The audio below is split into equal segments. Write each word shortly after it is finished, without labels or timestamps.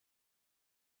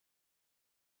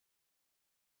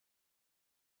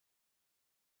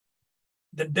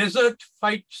The desert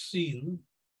fight scene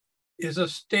is a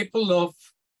staple of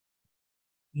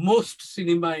most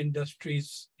cinema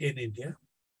industries in India.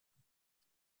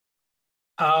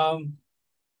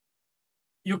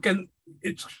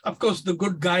 It's of course the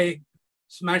good guy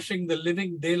smashing the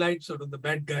living daylights out of the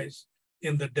bad guys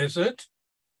in the desert.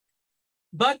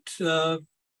 But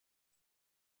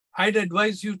I'd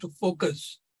advise you to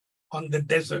focus on the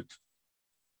desert,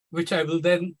 which I will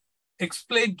then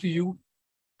explain to you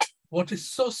what is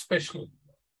so special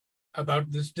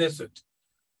about this desert.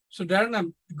 So Darren,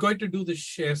 I'm going to do the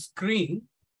share screen.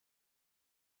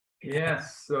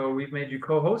 Yes, so we've made you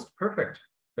co-host. Perfect.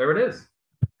 There it is.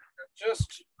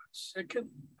 Just a second.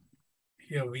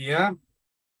 Here we are.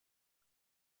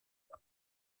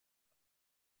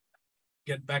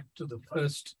 Get back to the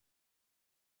first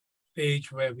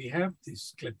page where we have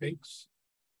these clippings.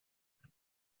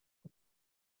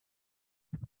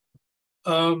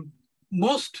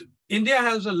 India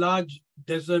has a large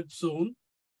desert zone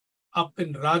up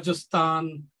in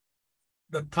Rajasthan,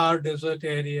 the Thar desert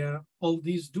area. All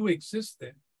these do exist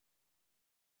there.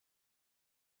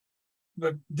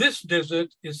 But this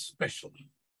desert is special.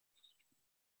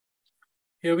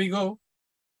 Here we go.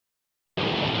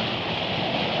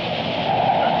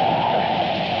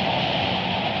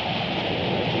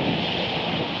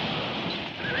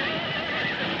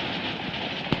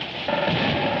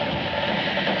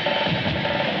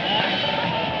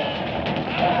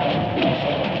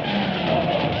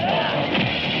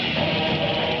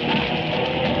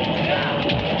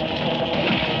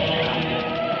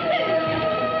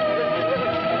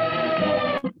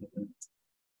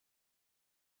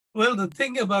 Well, the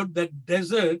thing about that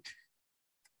desert.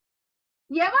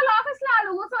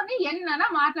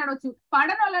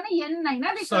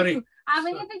 Sorry.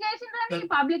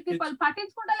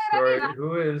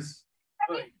 Who is?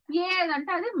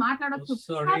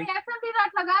 Sorry.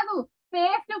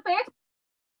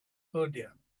 Oh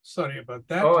dear. Sorry about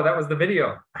that. Oh, that was the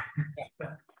video.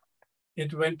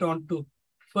 It went on to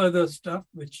further stuff,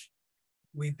 which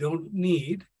we don't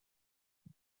need.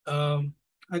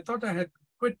 I thought I had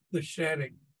quit the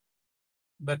sharing,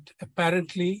 but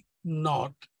apparently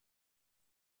not.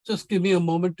 Just give me a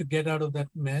moment to get out of that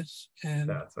mess. And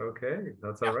that's okay.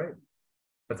 That's all right.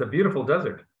 That's a beautiful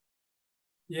desert.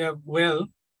 Yeah, well,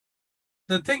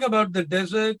 the thing about the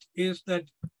desert is that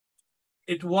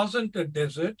it wasn't a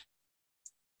desert.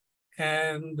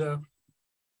 And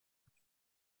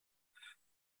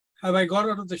have I got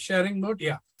out of the sharing mode?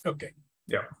 Yeah, okay.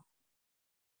 Yeah.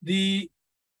 The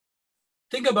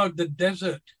thing about the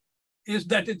desert is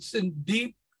that it's in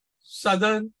deep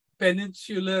southern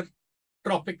peninsular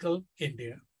tropical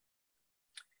India.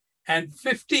 And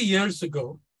 50 years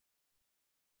ago,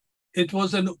 it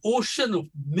was an ocean of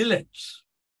millets,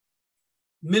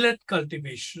 millet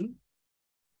cultivation,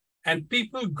 and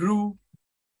people grew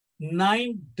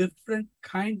 9 different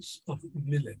kinds of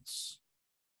millets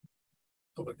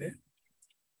over there.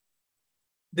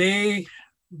 They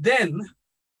then,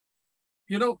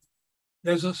 you know,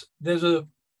 there's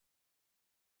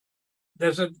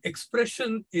an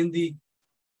expression in the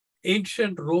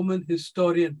ancient Roman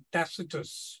historian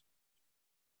Tacitus,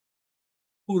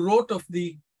 who wrote of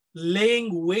the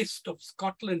laying waste of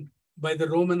Scotland by the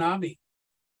Roman army.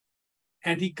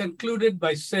 And he concluded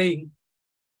by saying,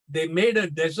 they made a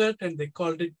desert and they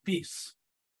called it peace.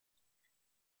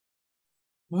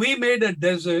 We made a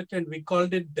desert and we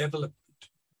called it development.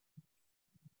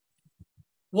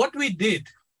 What we did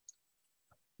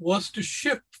was to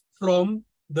shift from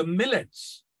the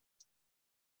millets,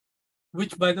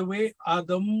 which, by the way, are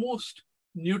the most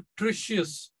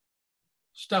nutritious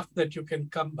stuff that you can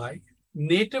come by,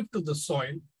 native to the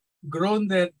soil, grown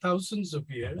there thousands of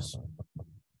years,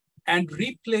 and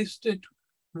replaced it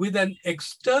with an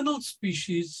external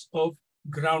species of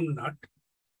groundnut.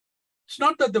 It's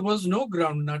not that there was no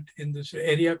groundnut in this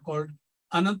area called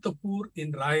Anantapur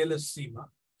in Rayalaseema,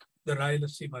 the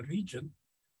Rayalaseema region,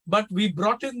 but we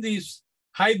brought in these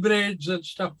hybrids and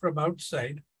stuff from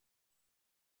outside.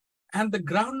 And the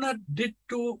groundnut did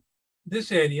to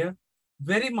this area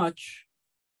very much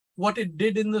what it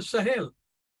did in the Sahel.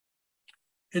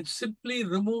 It simply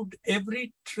removed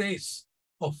every trace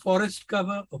of forest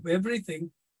cover, of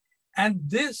everything. And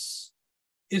this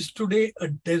is today a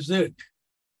desert.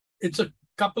 It's a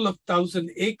couple of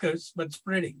thousand acres, but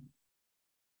spreading.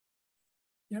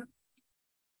 Yeah.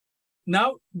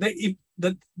 Now, the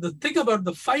thing about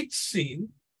the fight scene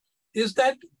is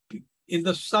that in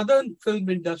the southern film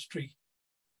industry,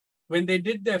 when they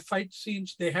did their fight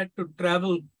scenes, they had to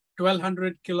travel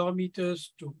 1,200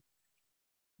 kilometers to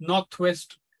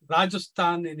northwest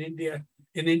Rajasthan in India,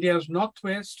 in India's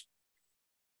northwest,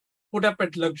 put up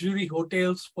at luxury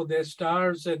hotels for their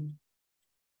stars and,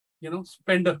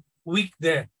 spend a week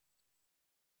there.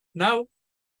 Now,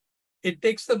 it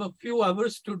takes them a few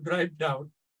hours to drive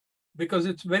down because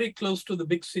it's very close to the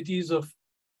big cities of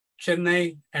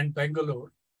Chennai and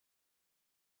Bangalore.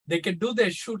 They can do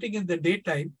their shooting in the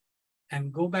daytime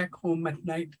and go back home at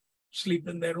night, sleep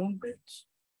in their own beds.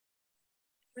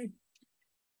 Right.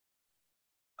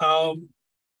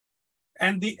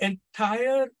 And the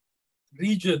entire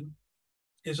region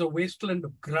is a wasteland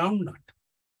of groundnut.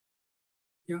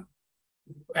 Yeah.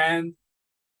 And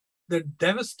the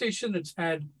devastation it's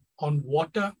had on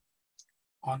water,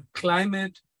 on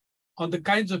climate, on the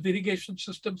kinds of irrigation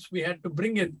systems we had to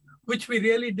bring in, which we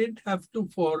really didn't have to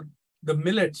for the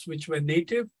millets, which were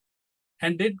native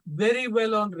and did very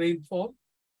well on rainfall,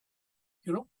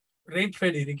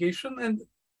 rain-fed irrigation, and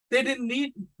they didn't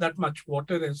need that much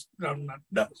water as groundnut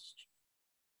does.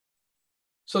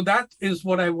 So that is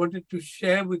what I wanted to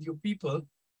share with you people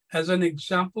as an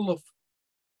example of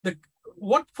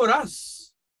what for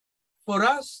us,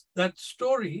 that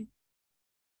story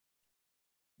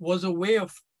was a way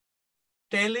of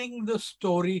telling the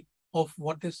story of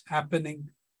what is happening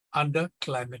under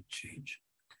climate change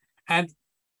and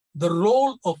the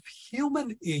role of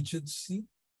human agency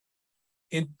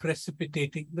in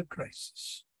precipitating the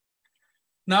crisis.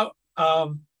 Now, I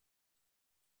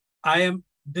am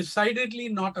decidedly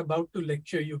not about to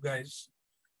lecture you guys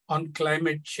on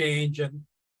climate change and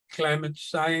climate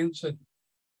science, and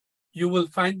you will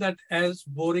find that as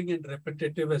boring and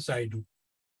repetitive as I do.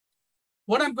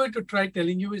 What I'm going to try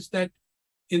telling you is that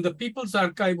in the People's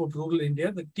Archive of Rural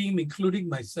India, the team, including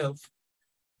myself,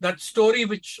 that story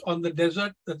which on the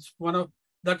desert,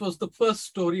 that was the first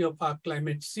story of our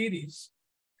climate series,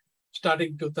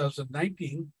 starting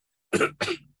 2019.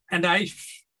 And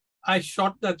I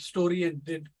shot that story and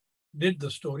did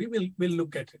the story. We'll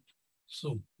look at it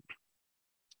soon.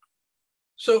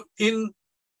 So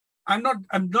I'm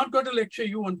not going to lecture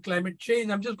you on climate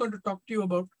change. I'm just going to talk to you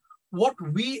about what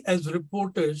we as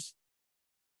reporters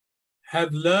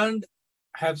have learned,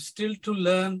 have still to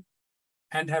learn,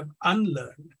 and have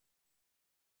unlearned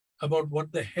about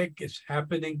what the heck is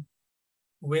happening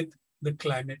with the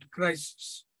climate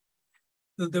crisis.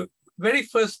 The very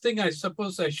first thing I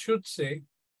suppose I should say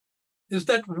is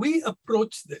that we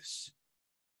approach this.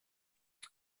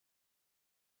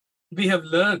 We have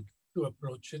learned to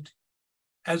approach it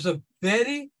as a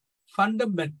very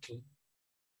fundamental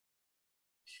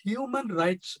human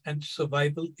rights and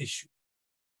survival issue.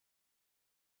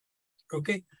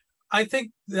 Okay, I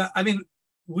think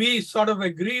we sort of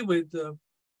agree with the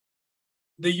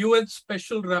UN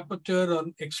Special Rapporteur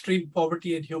on Extreme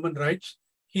Poverty and Human Rights.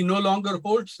 He no longer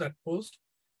holds that post,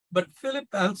 but Philip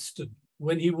Alston,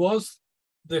 when he was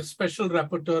the Special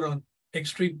Rapporteur on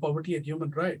Extreme Poverty and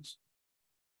Human Rights,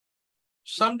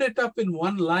 summed it up in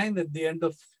one line at the end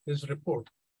of his report.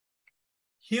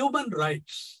 Human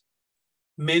rights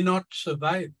may not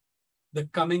survive the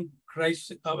coming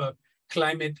crisis of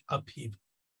climate upheaval.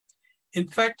 In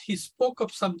fact, he spoke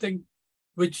of something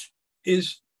which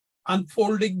is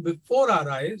unfolding before our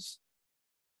eyes.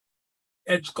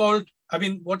 It's called,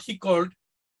 what he called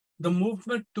the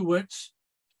movement towards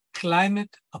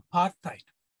climate apartheid,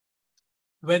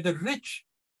 where the rich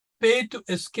pay to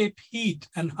escape heat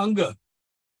and hunger,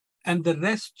 and the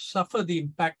rest suffer the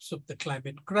impacts of the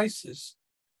climate crisis.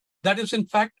 That is, in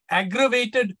fact,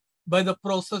 aggravated by the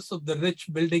process of the rich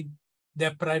building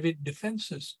their private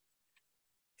defenses.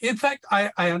 In fact,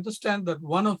 I understand that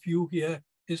one of you here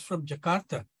is from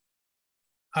Jakarta.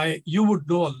 You would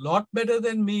know a lot better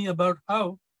than me about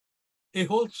how a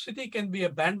whole city can be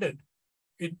abandoned.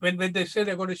 When they say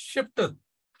they're going to shift a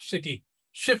city,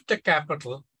 shift a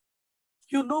capital,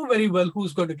 you know very well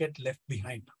who's going to get left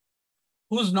behind,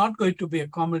 who's not going to be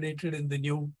accommodated in the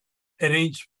new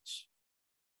arrangements.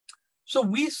 So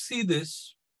we see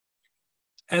this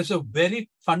as a very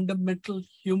fundamental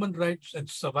human rights and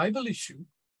survival issue,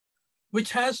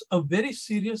 which has a very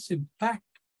serious impact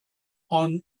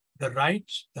on the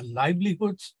rights, the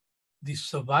livelihoods, the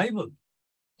survival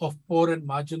of poor and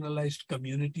marginalized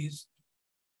communities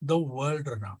the world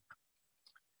around.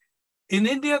 In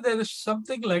India, there is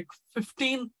something like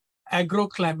 15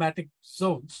 agroclimatic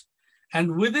zones,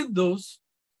 and within those,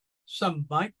 some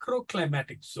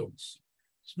microclimatic zones.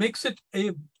 This makes it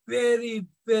a very,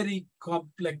 very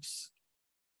complex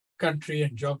country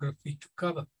and geography to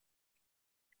cover.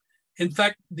 In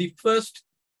fact, the first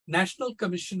National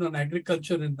Commission on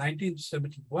Agriculture in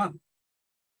 1971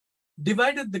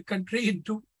 divided the country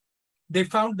into, they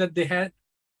found that they had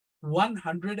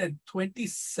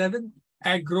 127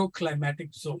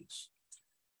 agroclimatic zones.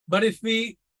 But if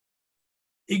we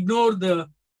ignore the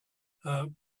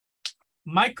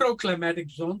microclimatic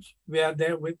zones. We are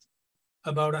there with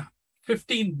about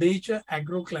 15 major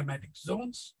agroclimatic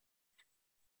zones.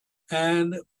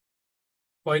 And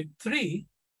point 3,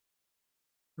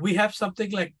 we have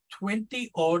something like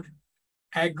 20 odd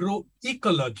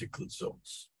agroecological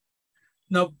zones.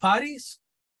 Now, PARI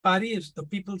is the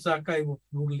People's Archive of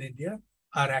Rural India.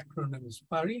 Our acronym is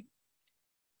PARI.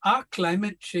 Our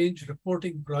climate change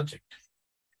reporting project.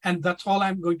 And that's all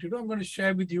I'm going to do. I'm going to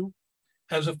share with you,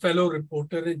 as a fellow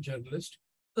reporter and journalist,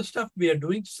 the stuff we are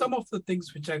doing, some of the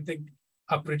things which I think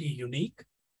are pretty unique,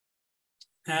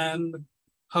 and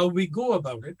how we go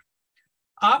about it.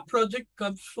 Our project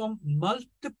comes from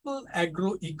multiple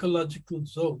agroecological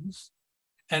zones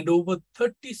and over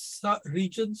 30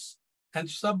 regions and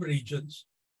sub-regions.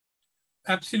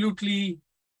 Absolutely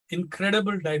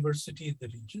incredible diversity in the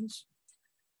regions.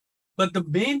 But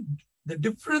the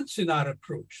difference in our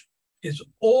approach is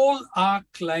all our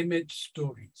climate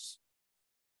stories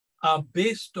are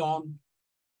based on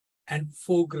and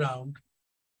foreground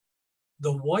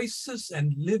the voices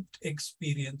and lived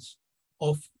experience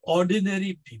of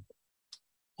ordinary people.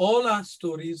 All our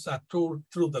stories are told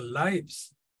through the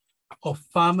lives of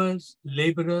farmers,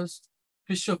 laborers,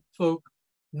 fisherfolk,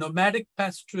 nomadic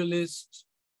pastoralists,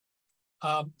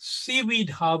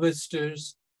 seaweed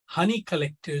harvesters, honey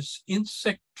collectors,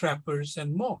 insect trappers,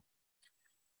 and more.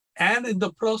 And in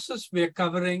the process, we are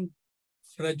covering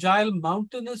fragile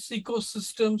mountainous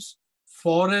ecosystems,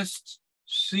 forests,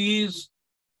 seas,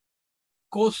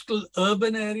 coastal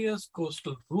urban areas,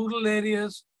 coastal rural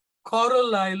areas,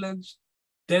 coral islands,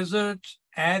 deserts,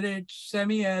 arid,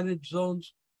 semi-arid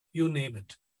zones, you name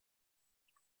it.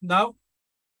 Now,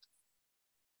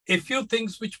 a few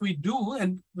things which we do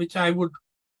and which I would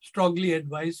strongly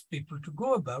advise people to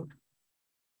go about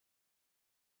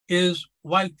is,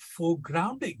 while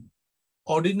foregrounding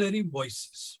ordinary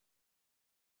voices,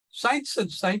 science and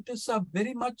scientists are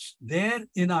very much there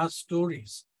in our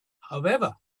stories.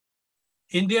 However,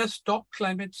 India's top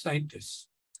climate scientists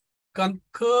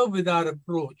concur with our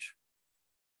approach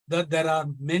that there are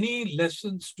many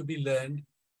lessons to be learned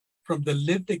from the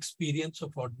lived experience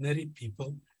of ordinary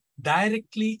people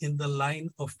directly in the line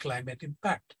of climate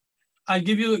impact. I'll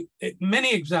give you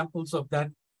many examples of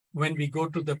that when we go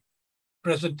to the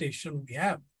presentation we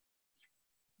have.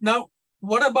 Now,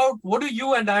 what do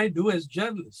you and I do as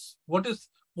journalists? What is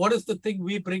the thing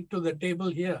we bring to the table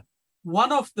here?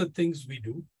 One of the things we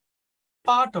do,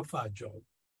 part of our job,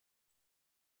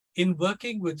 in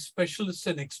working with specialists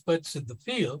and experts in the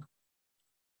field,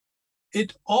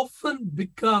 it often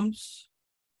becomes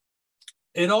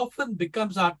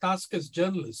our task as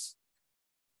journalists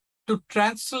to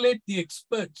translate the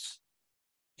experts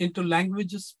into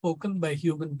languages spoken by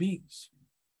human beings.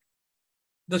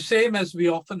 The same as we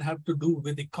often have to do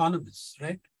with economists,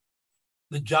 right?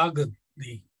 The jargon,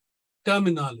 the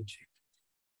terminology.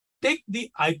 Take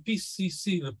the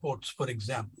IPCC reports, for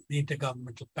example, the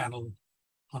Intergovernmental Panel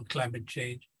on Climate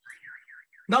Change.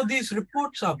 Now, these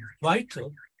reports are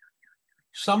vital.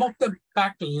 Some of them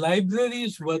pack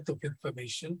libraries worth of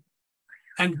information,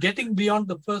 and getting beyond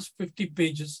the first 50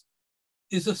 pages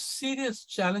is a serious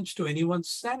challenge to anyone's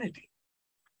sanity.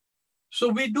 So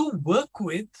we do work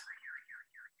with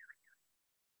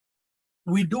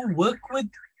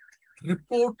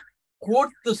report,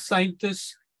 quote the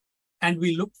scientists, and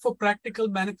we look for practical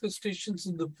manifestations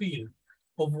in the field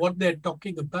of what they're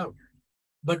talking about.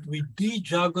 But we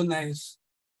de-jargonize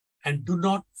and do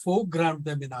not foreground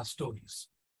them in our stories.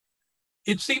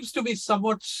 It seems to be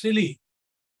somewhat silly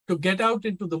to get out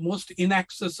into the most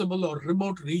inaccessible or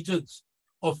remote regions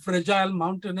of fragile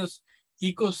mountainous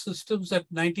ecosystems at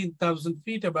 19,000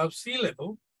 feet above sea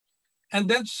level, and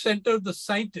then center the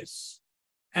scientists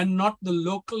and not the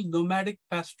local nomadic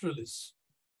pastoralists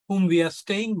whom we are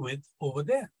staying with over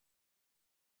there.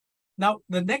 Now,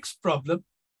 the next problem,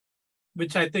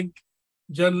 which I think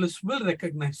journalists will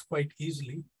recognize quite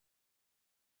easily,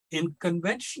 in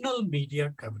conventional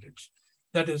media coverage,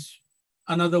 that is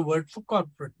another word for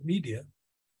corporate media,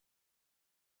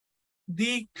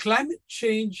 the climate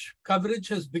change coverage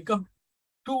has become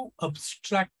too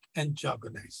abstract and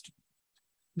jargonized.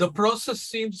 The process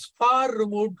seems far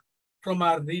removed from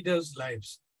our readers'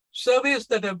 lives. Surveys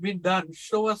that have been done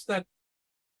show us that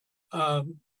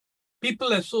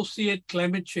people associate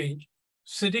climate change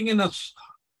sitting in a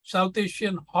South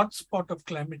Asian hotspot of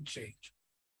climate change.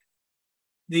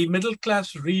 The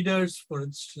middle-class readers, for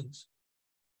instance,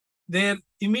 their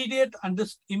immediate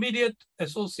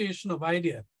association of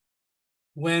idea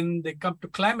when they come to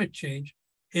climate change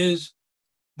is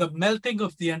the melting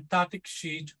of the Antarctic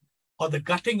sheet or the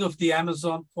gutting of the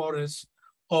Amazon forest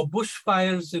or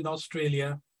bushfires in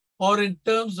Australia, or in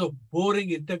terms of boring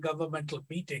intergovernmental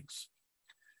meetings.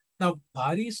 Now,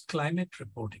 Bari's climate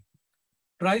reporting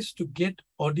tries to get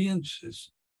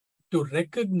audiences to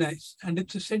recognize, and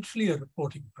it's essentially a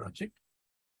reporting project,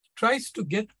 tries to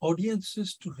get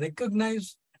audiences to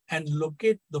recognize and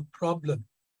locate the problem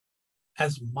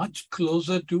as much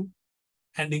closer to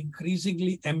and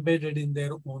increasingly embedded in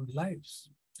their own lives.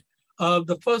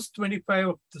 The first 25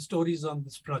 of the stories on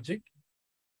this project,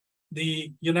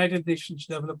 the United Nations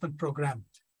Development Program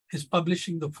is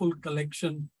publishing the full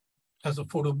collection as a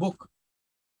photo book.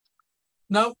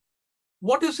 Now,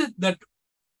 what is it that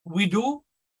we do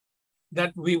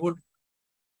that we would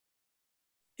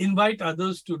invite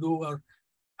others to do? Or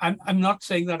I'm not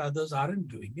saying that others aren't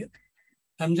doing it.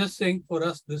 I'm just saying for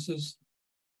us, this is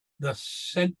the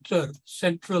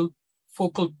central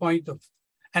focal point of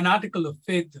an article of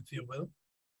faith, if you will.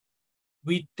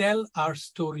 We tell our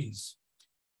stories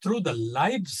through the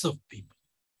lives of people,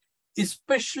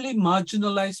 especially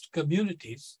marginalized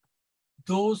communities,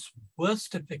 those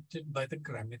worst affected by the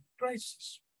climate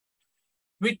crisis.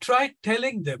 We try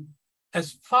telling them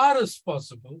as far as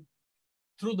possible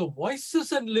through the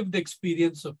voices and lived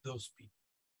experience of those people.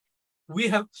 We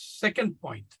have second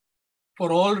point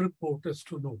for all reporters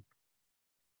to know.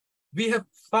 We have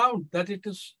found that it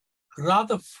is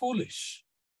rather foolish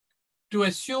to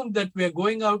assume that we are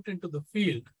going out into the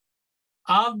field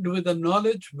armed with a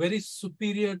knowledge very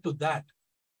superior to that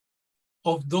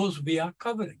of those we are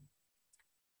covering.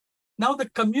 Now, the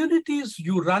communities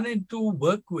you run into,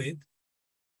 work with,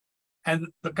 and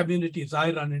the communities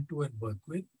I run into and work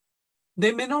with,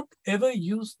 they may not ever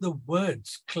use the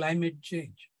words climate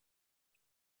change,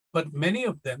 but many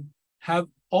of them have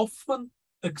often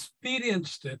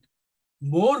experienced it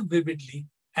more vividly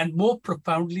and more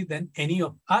profoundly than any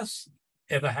of us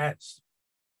ever has.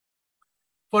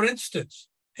 For instance,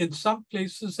 in some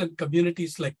places and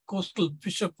communities like coastal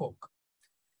fisherfolk,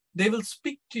 they will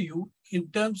speak to you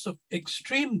in terms of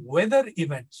extreme weather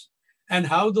events and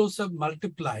how those have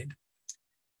multiplied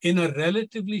in a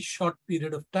relatively short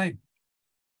period of time.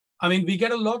 I mean, we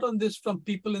get a lot on this from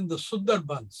people in the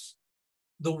Sundarbans,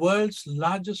 the world's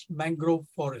largest mangrove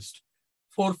forest,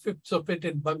 4/5 of it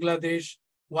in Bangladesh,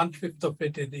 1/5 of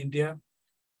it in India.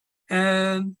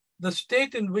 And the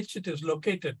state in which it is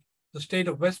located, the state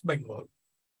of West Bengal,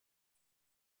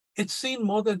 it's seen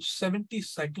more than 70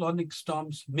 cyclonic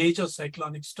storms, major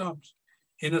cyclonic storms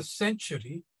in a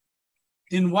century.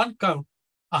 In one count,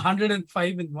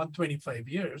 105 in 125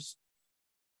 years.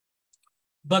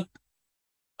 But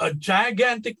a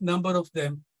gigantic number of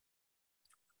them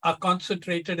are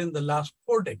concentrated in the last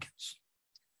 4 decades.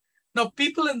 Now,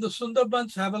 people in the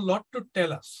Sundarbans have a lot to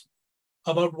tell us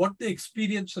about what they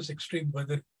experience as extreme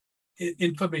weather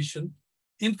information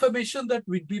that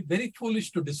we'd be very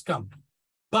foolish to discount.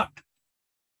 But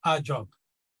our job,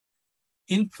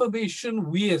 information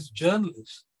we as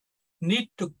journalists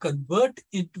need to convert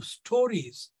into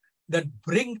stories that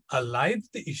bring alive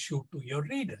the issue to your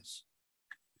readers.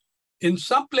 In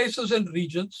some places and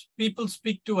regions, people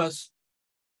speak to us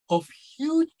of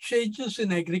huge changes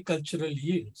in agricultural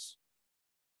yields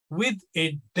with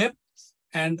a depth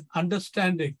and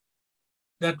understanding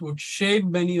that would shame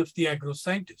many of the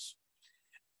agro-scientists.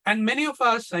 And many of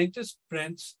our scientist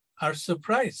friends are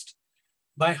surprised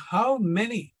by how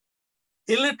many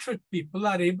illiterate people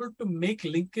are able to make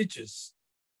linkages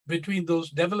between those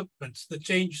developments, the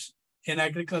change in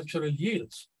agricultural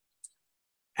yields,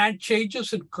 and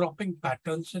changes in cropping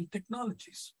patterns and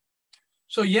technologies.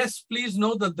 So yes, please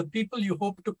know that the people you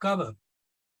hope to cover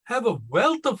have a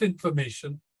wealth of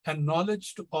information and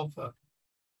knowledge to offer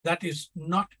that is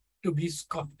not to be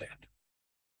scoffed at.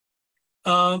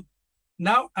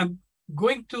 Now I'm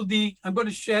going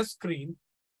to share screen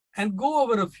and go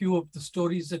over a few of the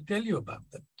stories and tell you about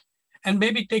them, and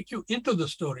maybe take you into the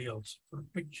story also for a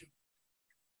picture.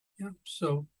 Yeah,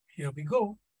 so here we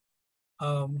go.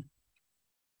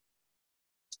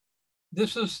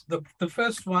 This is the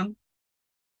first one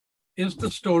is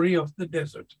the story of the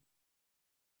desert.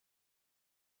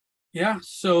 Yeah,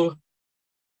 so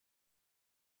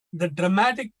the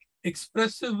dramatic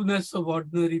expressiveness of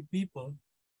ordinary people,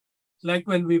 like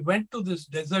when we went to this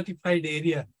desertified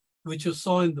area, which you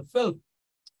saw in the film,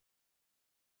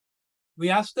 we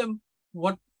asked them,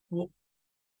 what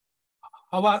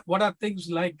are things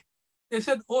like? They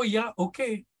said, oh yeah,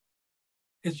 okay.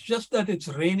 It's just that it's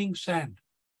raining sand.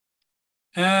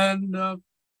 And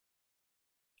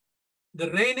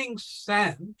the raining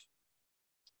sand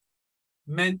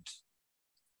meant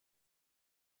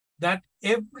that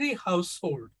every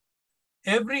household,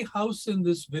 every house in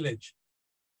this village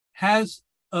has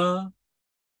a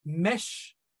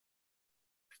mesh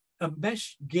a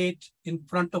mesh gate in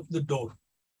front of the door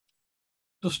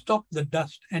to stop the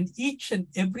dust. And each and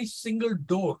every single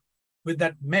door with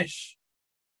that mesh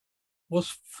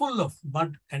was full of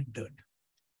mud and dirt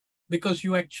because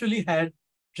you actually had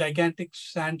gigantic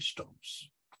sandstorms.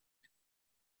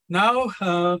 Now,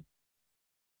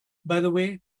 by the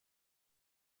way,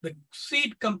 the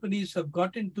seed companies have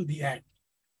got into the act.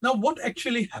 Now, what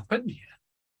actually happened here?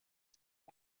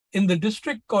 In the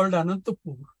district called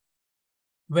Anantapur,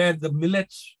 where the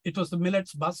millets, it was the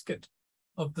millets basket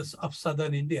of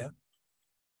southern India.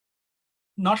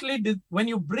 Not only did, when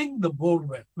you bring the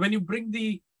borewell, when you bring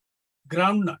the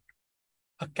groundnut,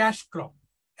 a cash crop,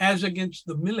 as against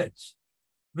the millets,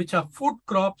 which are food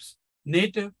crops,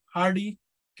 native, hardy,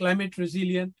 climate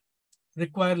resilient,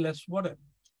 require less water.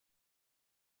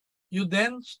 You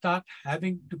then start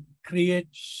having to create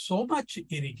so much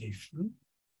irrigation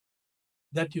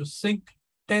that you sink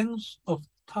tens of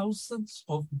thousands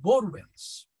of bore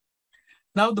wells.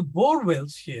 Now the bore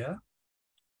wells here,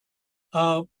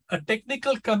 a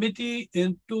technical committee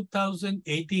in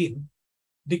 2018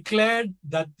 declared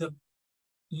that the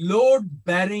load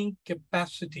bearing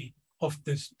capacity of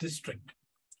this district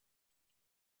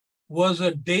was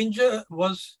a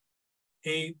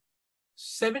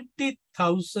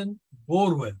 70,000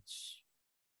 bore wells.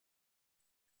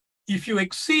 If you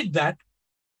exceed that,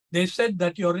 they said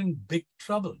that you're in big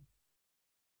trouble.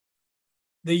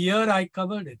 The year I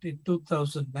covered it, in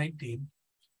 2019,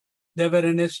 there were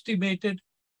an estimated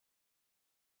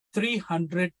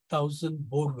 300,000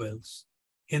 bore wells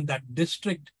in that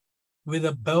district with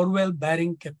a borewell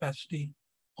bearing capacity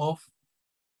of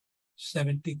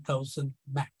 70,000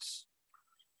 max.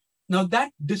 Now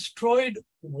that destroyed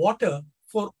water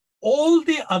for all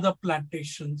the other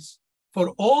plantations,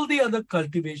 for all the other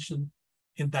cultivation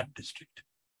in that district.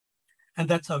 And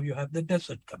that's how you have the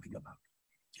desert coming about.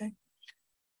 Okay.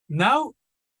 Now,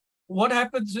 what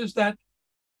happens is that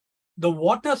the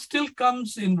water still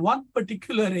comes in one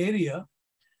particular area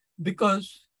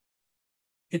because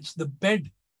it's the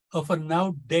bed of a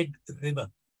now dead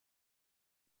river.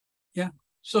 Yeah.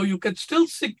 So you can still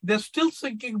sink, they're still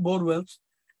sinking bore wells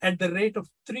at the rate of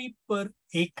 3 per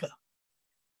acre.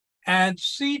 And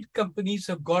seed companies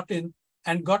have got in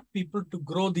and got people to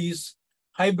grow these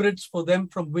hybrids for them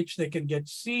from which they can get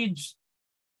seeds.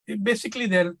 Basically,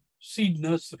 they're seed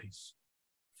nurseries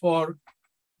for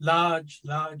large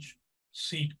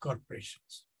seed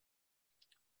corporations.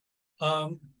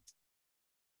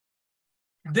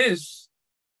 This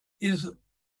is,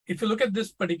 if you look at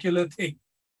this particular thing,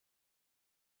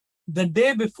 the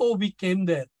day before we came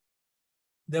there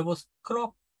was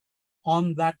crop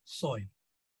on that soil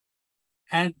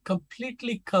and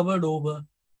completely covered over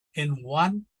in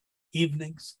one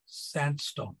evening's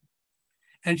sandstorm.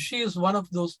 And she is one of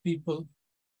those people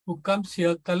who comes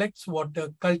here, collects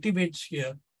water, cultivates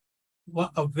here,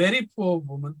 a very poor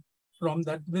woman from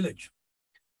that village.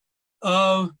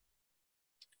 So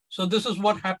this is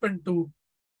what happened to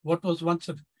what was once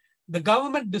the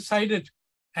government decided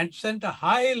and sent a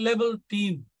high-level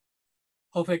team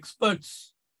of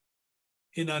experts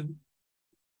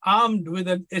armed with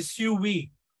an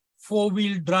SUV,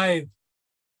 4-wheel drive,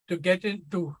 to get in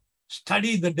to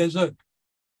study the desert.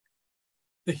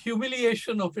 The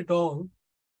humiliation of it all,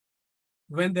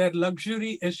 when their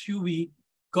luxury SUV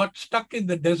got stuck in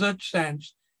the desert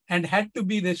sands and had to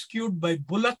be rescued by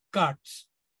bullock carts.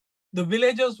 The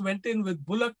villagers went in with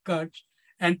bullock carts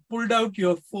and pulled out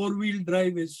your 4-wheel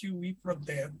drive SUV from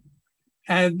there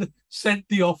and sent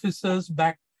the officers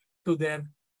back to their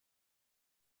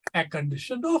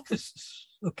air-conditioned offices.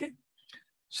 Okay.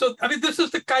 So, I mean, this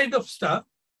is the kind of stuff.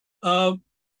 And,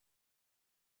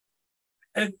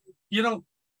 you know,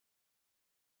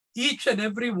 each and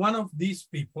every one of these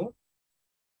people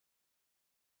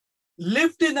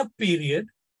lived in a period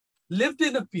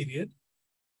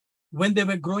when they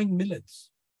were growing millets,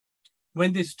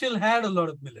 when they still had a lot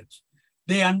of millets.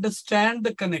 They understand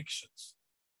the connections.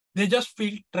 They just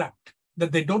feel trapped,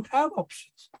 that they don't have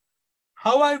options.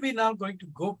 How are we now going to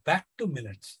go back to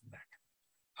millets?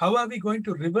 How are we going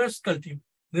to reverse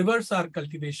our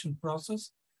cultivation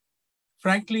process?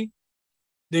 Frankly,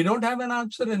 they don't have an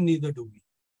answer and neither do we.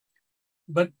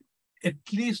 But at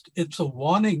least it's a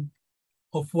warning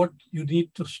of what you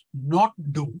need to not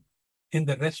do in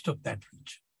the rest of that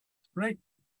region, right?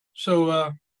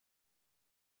 So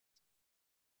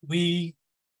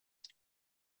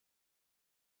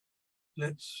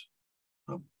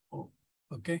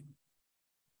okay.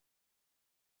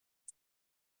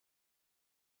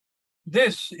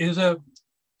 This is a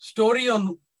story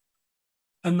on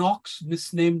an ox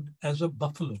misnamed as a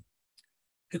buffalo.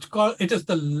 It is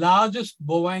the largest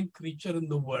bovine creature in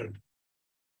the world.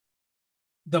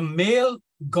 The male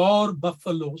Gaur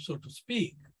buffalo, so to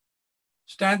speak,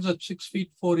 stands at 6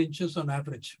 feet 4 inches on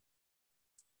average.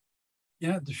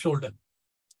 Yeah, the shoulder.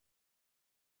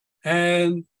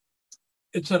 And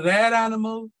it's a rare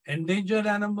animal, endangered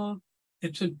animal.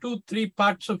 It's in 2-3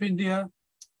 parts of India.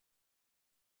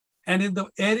 And in the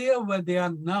area where they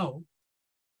are now,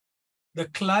 the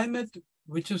climate,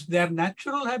 which is their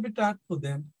natural habitat for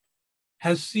them,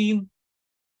 has seen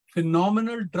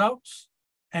phenomenal droughts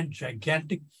and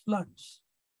gigantic floods.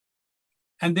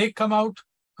 And they come out,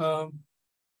 and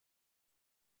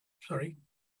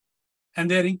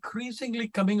they're increasingly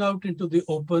coming out into the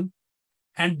open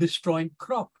and destroying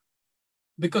crop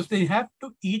because they have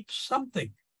to eat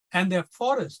something. And their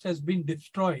forest has been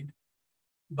destroyed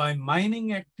by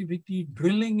mining activity,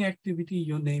 drilling activity,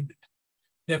 you name it.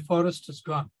 Their forest is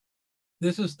gone.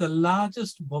 This is the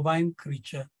largest bovine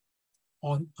creature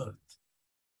on Earth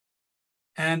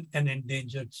and an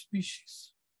endangered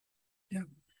species. Yeah.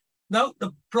 Now,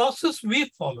 the process we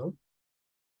follow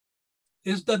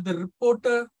is that the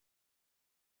reporter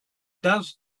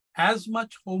does as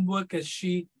much homework as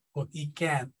she or he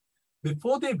can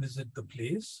before they visit the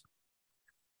place.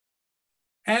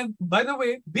 And by the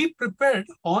way, be prepared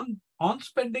on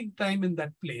spending time in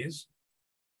that place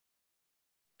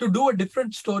to do a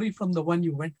different story from the one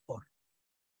you went for.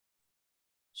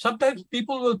 Sometimes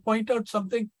people will point out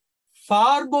something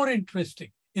far more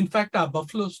interesting. In fact, our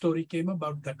buffalo story came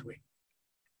about that way.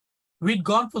 We'd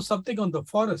gone for something on the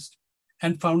forest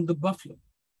and found the buffalo.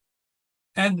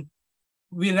 And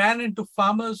we ran into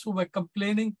farmers who were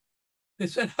complaining. They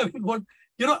said, I mean, what,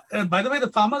 by the way,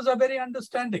 the farmers are very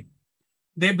understanding.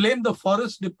 They blame the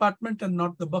forest department and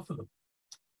not the buffalo.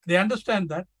 They understand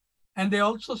that. And they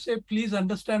also say, please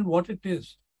understand what it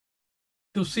is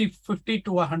to see 50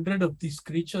 to 100 of these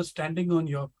creatures standing on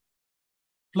your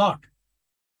plot.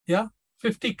 Yeah,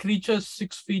 50 creatures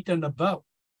 6 feet and above,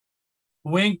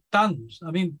 weighing tons.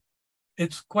 I mean,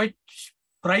 it's quite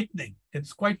frightening.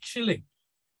 It's quite chilling.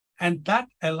 And that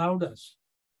allowed us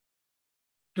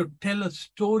to tell a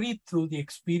story through the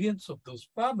experience of those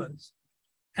farmers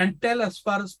and tell as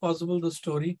far as possible the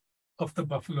story of the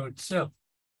buffalo itself.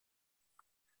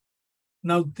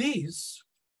 Now, these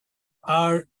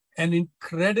are an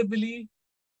incredibly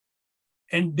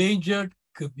endangered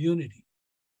community.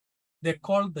 They're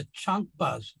called the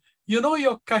Changpas. You know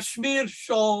your Kashmir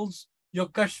shawls, your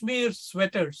Kashmir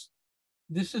sweaters.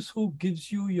 This is who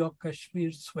gives you your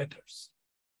Kashmir sweaters.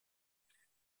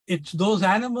 It's those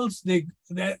animals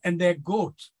and their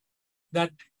goats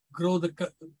that grow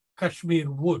the Kashmir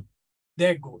wool,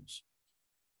 their goats.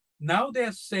 Now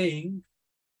they're saying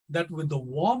that with the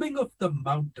warming of the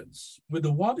mountains,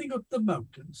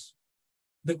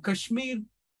 the Kashmir,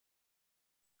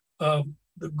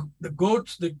 the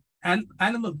goats, the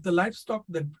animals, the livestock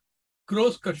that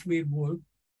grows Kashmir wool,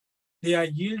 they are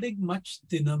yielding much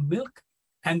thinner milk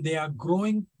and they are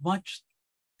growing much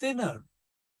thinner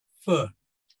fur,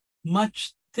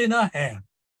 much thinner hair.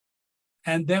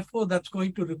 And therefore, that's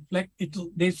going to reflect,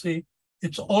 they say,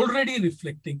 it's already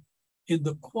reflecting in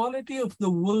the quality of the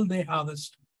wool they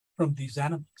harvest from these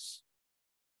animals.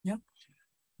 Yeah,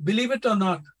 believe it or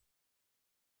not,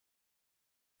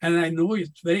 and I know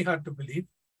it's very hard to believe,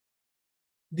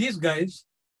 these guys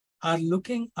are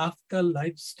looking after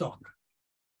livestock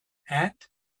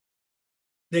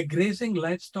they're grazing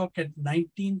livestock at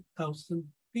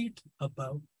 19,000 feet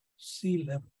above sea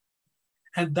level.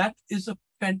 And that is a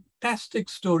fantastic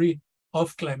story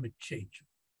of climate change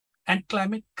and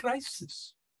climate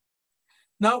crisis.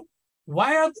 Now,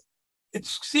 it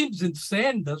seems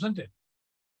insane, doesn't it?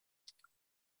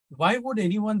 Why would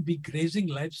anyone be grazing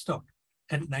livestock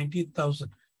at 19,000?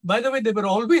 By the way, they were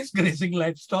always grazing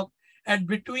livestock at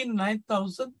between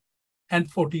 9,000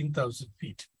 and 14,000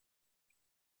 feet.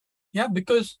 Yeah,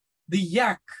 because the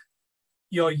yak,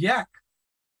 your yak,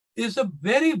 is a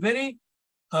very, very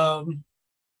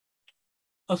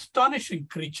astonishing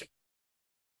creature.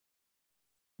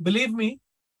 Believe me,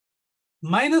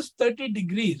 minus 30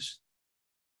 degrees,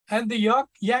 and the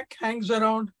yak hangs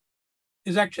around,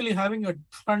 is actually having a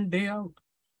fun day out.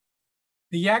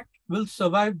 The yak will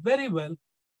survive very well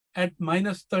at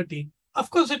minus 30. Of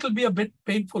course, it will be a bit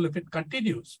painful if it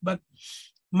continues, but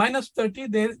minus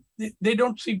 30, they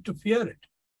don't seem to fear it.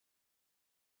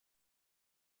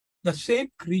 The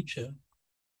same creature,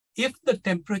 if the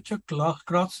temperature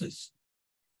crosses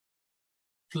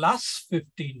plus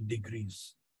 15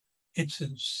 degrees, it's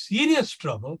in serious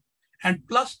trouble, and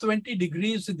plus 20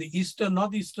 degrees in the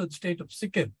northeastern state of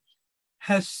Sikkim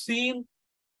has seen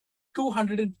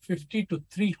 250 to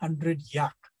 300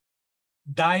 yak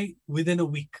die within a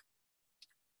week.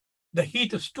 The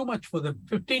heat is too much for them.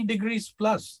 15 degrees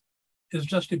plus is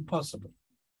just impossible.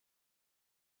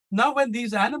 Now, when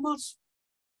these animals,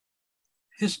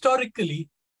 historically,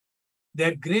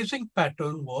 their grazing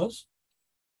pattern was,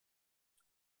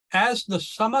 as the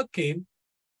summer came,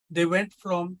 they went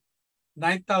from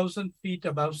 9,000 feet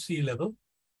above sea level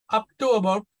up to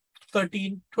about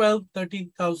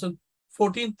 13,000,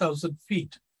 14,000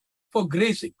 feet for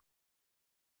grazing.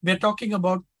 We're talking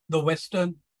about the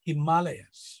Western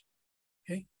Himalayas.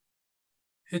 Okay,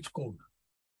 it's cold.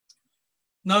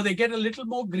 Now they get a little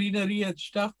more greenery and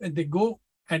stuff, and they go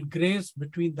and graze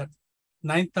between that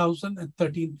 9,000 and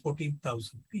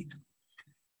 14,000 feet.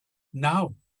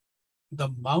 Now, the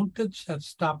mountains have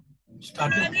started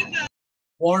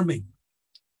warming.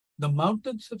 The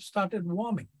mountains have started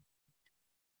warming.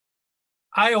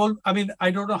 I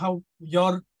don't know how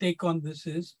your take on this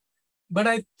is, but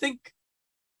I think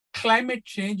climate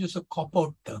change is a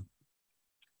cop-out term.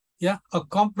 Yeah, a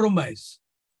compromise,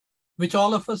 which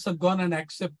all of us have gone and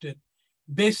accepted.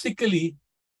 Basically,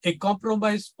 a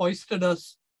compromise foisted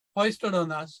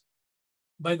on us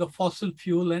by the fossil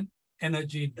fuel and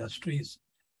energy industries,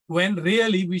 when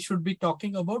really we should be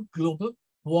talking about global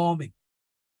warming.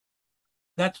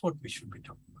 That's what we should be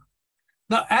talking about.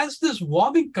 Now, as this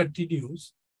warming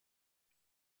continues,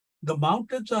 the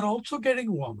mountains are also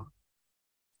getting warmer.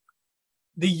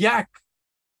 The yak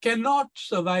cannot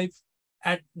survive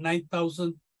at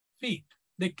 9,000 feet.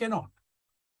 They cannot.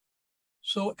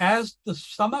 So as the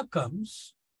summer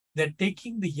comes, they're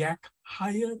taking the yak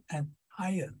higher and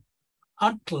higher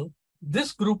until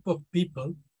this group of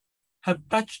people have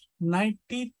touched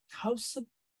 90,000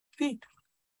 feet.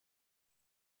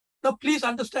 Now, please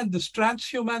understand, this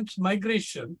transhumance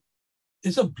migration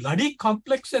is a bloody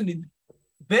complex and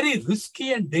very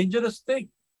risky and dangerous thing.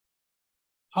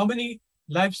 How many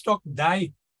livestock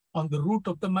die on the route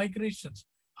of the migrations?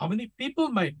 How many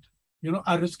people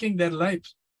are risking their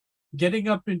lives, getting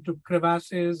up into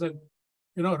crevasses and,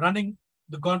 running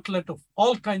the gauntlet of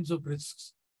all kinds of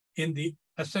risks in the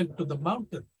ascent to the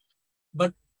mountain.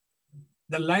 But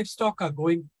the livestock are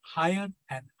going higher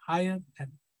and higher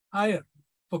and higher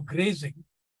for grazing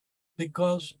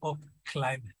because of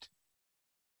climate.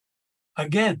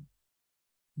 Again,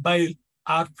 by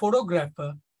our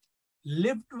photographer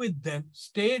lived with them,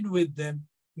 stayed with them,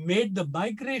 made the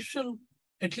migration,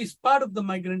 at least part of the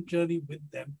migrant journey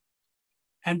with them,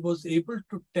 and was able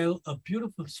to tell a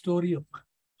beautiful story, of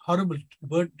horrible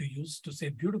word to use to say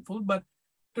beautiful, but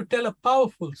to tell a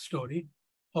powerful story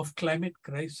of climate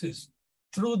crisis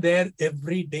through their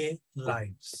everyday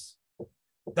lives.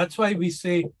 That's why we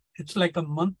say it's like a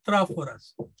mantra for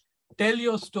us. Tell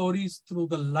your stories through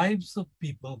the lives of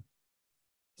people,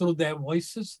 through their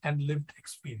voices and lived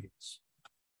experience.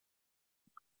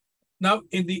 Now,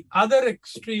 in the other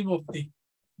extreme of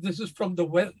this is from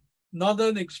the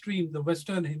northern extreme, the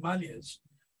Western Himalayas,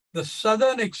 the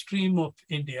southern extreme of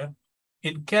India,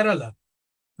 in Kerala,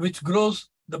 which grows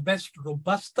the best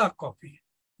Robusta coffee,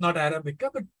 not Arabica,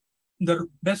 but the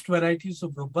best varieties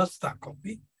of Robusta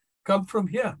coffee come from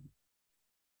here.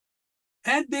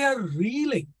 And they are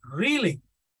reeling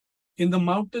in the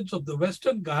mountains of the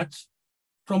Western Ghats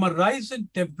from a rise in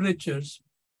temperatures,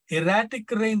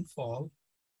 erratic rainfall.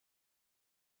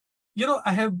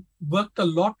 I have worked a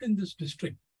lot in this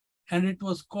district, and it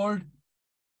was called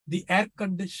the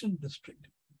air-conditioned district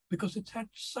because it's had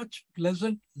such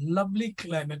pleasant, lovely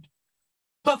climate,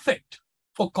 perfect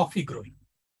for coffee growing.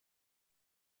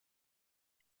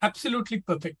 Absolutely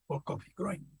perfect for coffee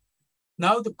growing.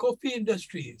 Now the coffee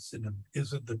industry is in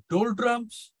the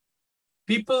doldrums.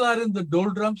 People are in the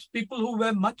doldrums, people who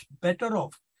were much better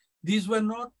off. These were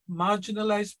not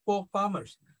marginalized poor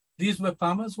farmers. These were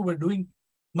farmers who were doing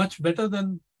much better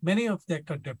than many of their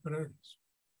contemporaries.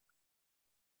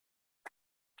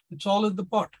 It's all in the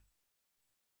pot.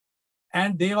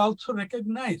 And they also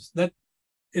recognize that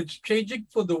it's changing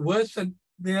for the worse, and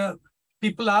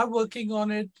people are working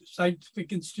on it.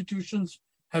 Scientific institutions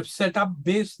have set up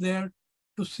base there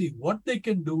to see what they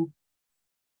can do,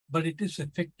 but it is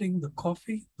affecting the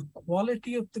coffee, the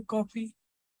quality of the coffee,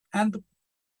 and the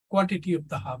quantity of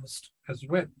the harvest as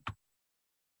well.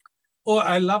 Oh,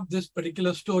 I love this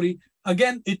particular story.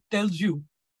 Again, it tells you,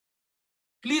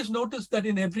 please notice that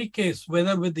in every case,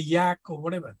 whether with the yak or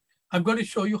whatever, I'm going to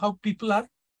show you how people are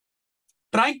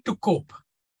trying to cope,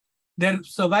 their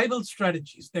survival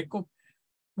strategies, they cope.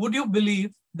 Would you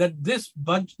believe that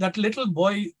that little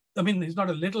boy, he's not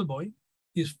a little boy,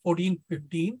 he's 14,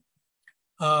 15.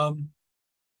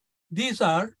 These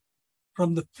are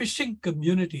from the fishing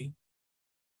community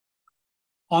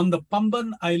on the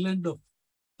Pamban island of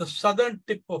the southern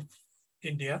tip of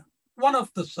India, one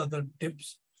of the southern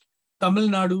tips, Tamil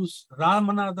Nadu's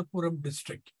Ramanathapuram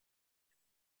district.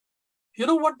 You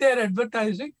know what they're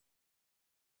advertising?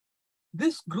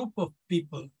 This group of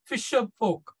people, fisher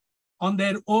folk, on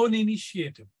their own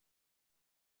initiative,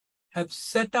 have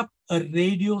set up a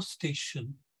radio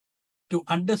station to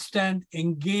understand,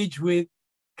 engage with,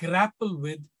 grapple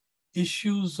with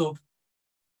issues of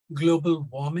global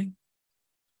warming,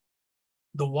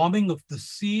 the warming of the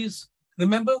seas.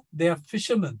 Remember, they are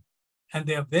fishermen and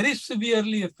they are very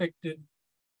severely affected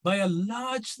by a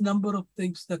large number of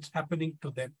things that's happening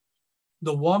to them.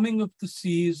 The warming of the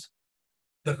seas,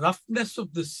 the roughness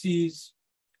of the seas.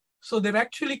 So they've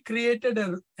actually created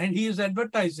and he is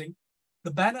advertising,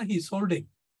 the banner he's holding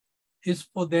is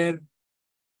for their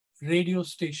radio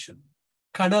station,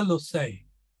 Kadalosai,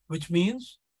 which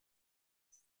means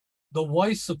the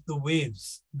voice of the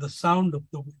waves, the sound of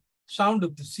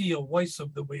the sea or voice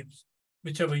of the waves,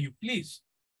 whichever you please.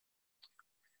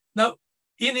 Now,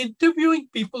 in interviewing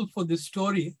people for this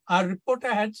story, our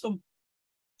reporter had some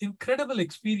incredible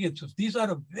experiences. These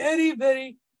are a very,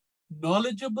 very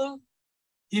knowledgeable,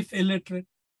 if illiterate,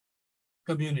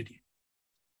 community,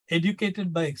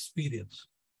 educated by experience.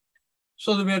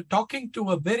 So we are talking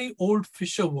to a very old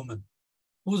fisherwoman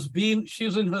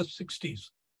she's in her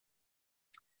 60s.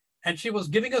 And she was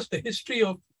giving us the history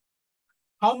of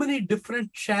how many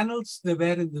different channels there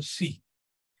were in the sea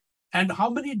and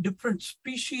how many different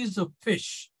species of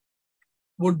fish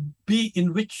would be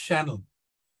in which channel.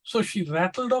 So she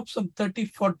rattled off some 30,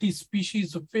 40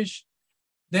 species of fish.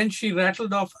 Then she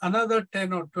rattled off another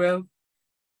 10 or 12.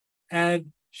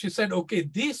 And she said, okay,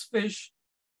 these fish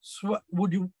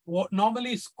would you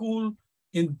normally school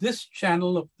in this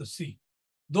channel of the sea.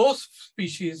 Those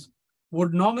species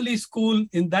would normally school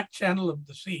in that channel of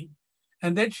the sea.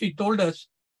 And then she told us,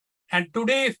 and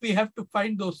today if we have to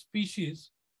find those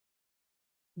species,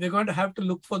 we're going to have to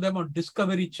look for them on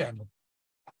Discovery Channel.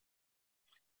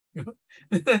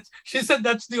 She said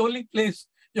that's the only place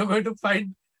you're going to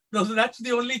find those. That's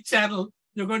the only channel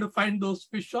you're going to find those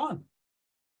fish on.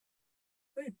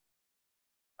 Right.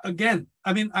 Again,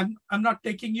 I mean, I'm not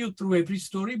taking you through every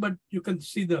story, but you can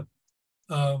see the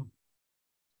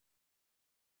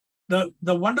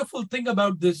wonderful thing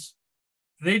about this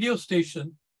radio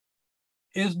station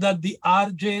is that the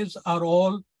RJs are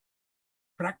all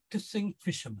practicing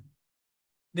fishermen.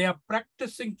 They are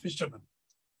practicing fishermen.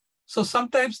 So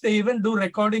sometimes they even do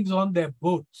recordings on their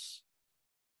boats.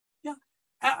 Yeah,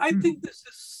 I think this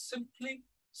is simply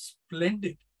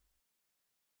splendid.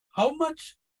 How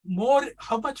much more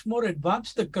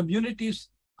advanced the communities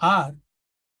are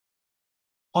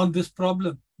on this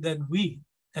problem than we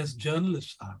as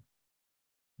journalists are.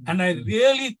 And I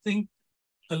really think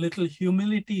a little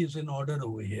humility is in order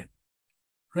over here,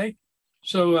 right?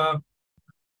 So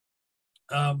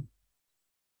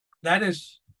that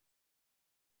is,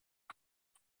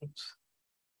 oops.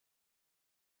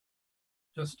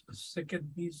 Just a second,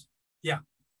 please. Yeah.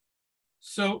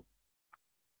 So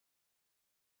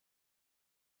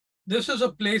this is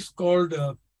a place called,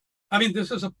 this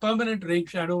is a permanent rain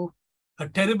shadow, a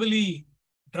terribly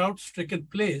drought-stricken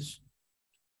place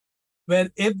where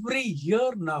every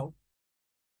year now,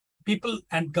 people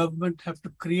and government have to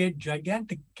create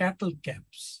gigantic cattle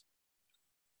camps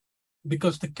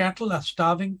because the cattle are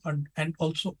starving and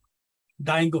also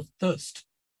dying of thirst.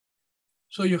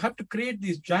 So you have to create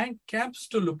these giant camps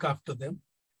to look after them.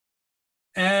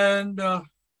 And,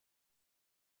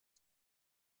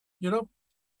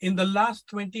 in the last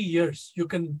 20 years, you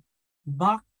can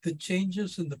mark the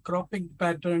changes in the cropping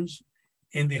patterns,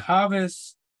 in the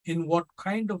harvest, in what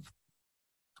kind of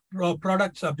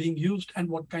products are being used and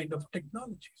what kind of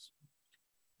technologies.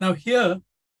 Now here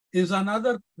is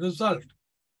another result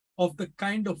of the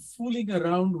kind of fooling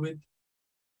around with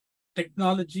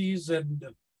technologies and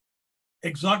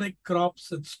exotic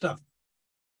crops and stuff.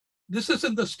 This is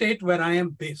in the state where I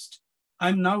am based.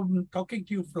 I'm now talking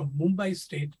to you from Mumbai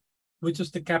state, which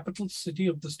is the capital city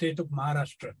of the state of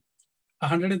Maharashtra,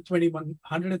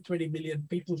 120 million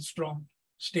people strong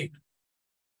state.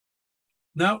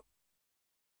 Now,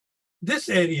 this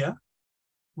area,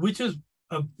 which is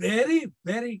a very,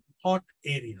 very hot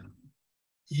area,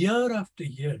 year after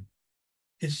year,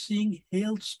 is seeing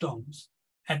hailstorms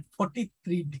at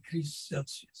 43 degrees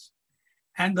Celsius.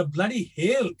 And the bloody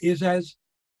hail is as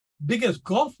big as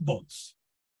golf balls.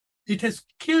 It has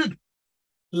killed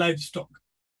livestock.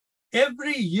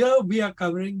 Every year we are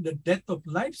covering the death of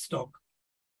livestock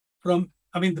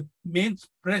the main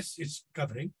press is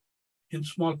covering in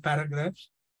small paragraphs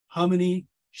how many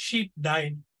sheep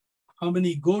died, how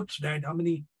many goats died, how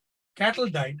many cattle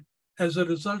died as a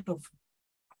result of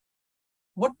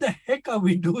what the heck are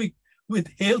we doing with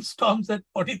hailstorms at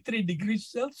 43 degrees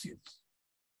Celsius?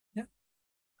 Yeah.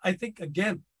 I think,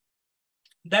 again,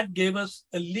 that gave us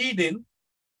a lead in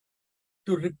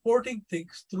to reporting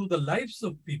things through the lives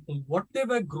of people, what they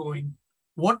were growing,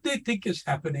 what they think is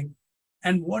happening,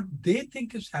 and what they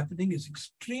think is happening is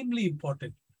extremely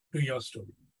important to your story.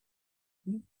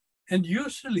 And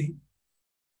usually,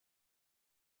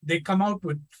 they come out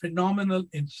with phenomenal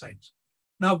insights.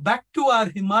 Now, back to our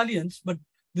Himalayans, but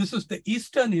this is the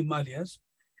Eastern Himalayas,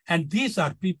 and these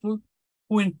are people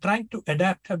who, in trying to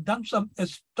adapt, have done some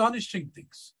astonishing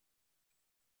things.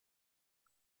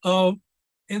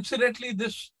 Incidentally,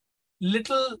 this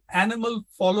little animal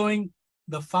following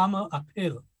the farmer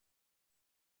uphill,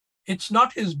 it's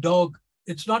not his dog.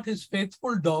 It's not his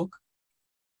faithful dog.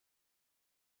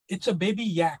 It's a baby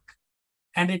yak,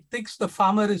 and it thinks the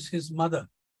farmer is his mother.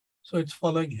 So it's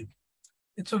following him.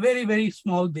 It's a very, very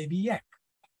small baby yak.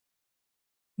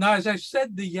 Now, as I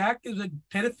said, the yak is a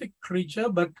terrific creature,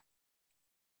 but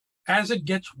as it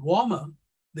gets warmer,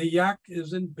 the yak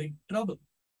is in big trouble.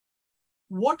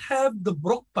 What have the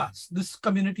Brokpas? This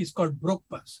community is called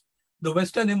Brokpas. The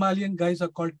Western Himalayan guys are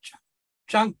called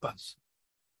Changpas.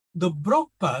 The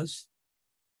Brokpas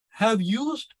have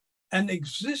used an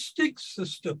existing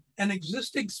system, an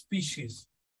existing species,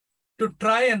 to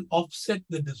try and offset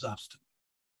the disaster.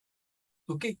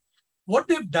 Okay, what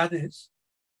they've done is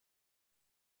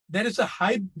they're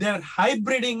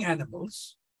hybriding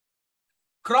animals,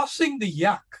 crossing the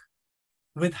yak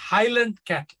with highland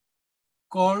cattle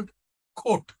called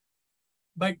coat.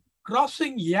 By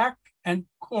crossing yak and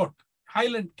coat,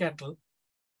 highland cattle,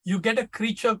 you get a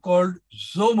creature called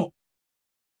zomo.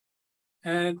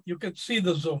 And you can see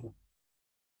the zomo.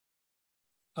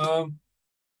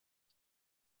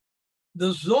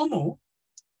 The zomo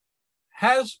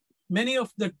has many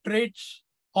of the traits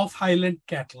of highland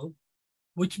cattle,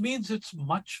 which means it's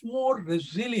much more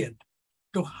resilient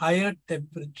to higher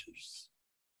temperatures,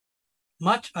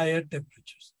 much higher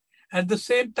temperatures. At the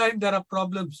same time, there are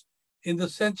problems in the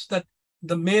sense that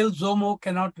the male zomo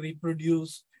cannot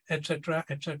reproduce, etc.,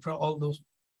 etc. All those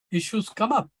issues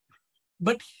come up.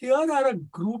 But here are a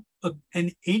group,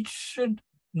 an ancient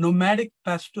nomadic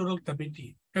pastoral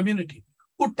community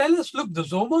who tell us, look, the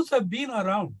zomos have been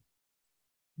around,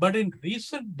 but in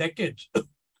recent decades,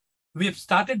 we have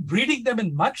started breeding them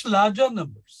in much larger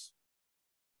numbers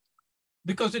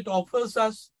because it offers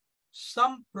us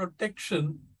some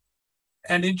protection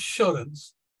and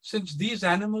insurance, since these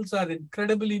animals are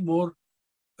incredibly more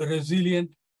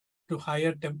resilient to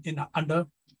under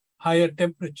higher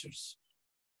temperatures.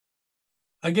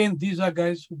 Again, these are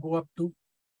guys who go up to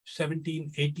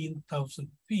 17,000,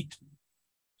 18,000 feet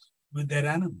with their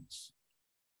animals.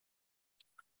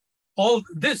 All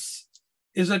this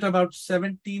is at about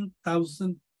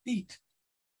 17,000 feet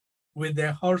with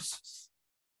their horses,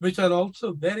 which are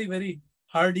also very, very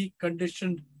hardy,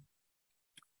 conditioned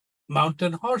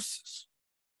mountain horses.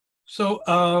 So,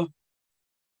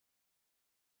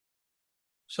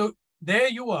 so there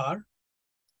you are.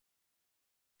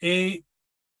 The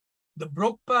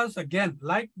Brokpas, again,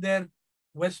 like their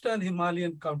Western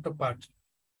Himalayan counterparts,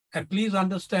 and please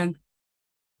understand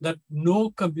that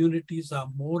no communities are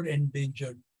more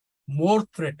endangered, more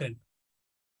threatened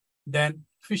than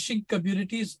fishing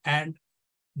communities and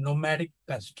nomadic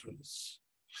pastoralists.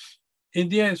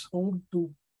 India is home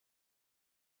to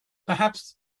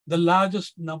perhaps the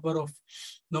largest number of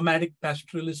nomadic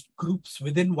pastoralist groups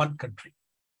within one country.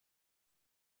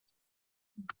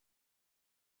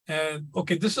 And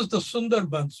okay, this is the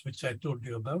Sundarbans, which I told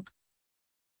you about.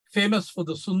 Famous for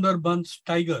the Sundarbans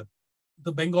tiger,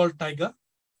 the Bengal tiger,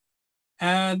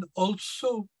 and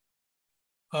also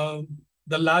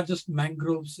the largest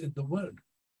mangroves in the world.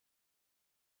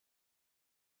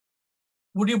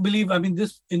 Would you believe, I mean,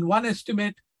 this, in one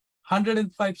estimate,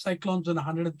 105 cyclones in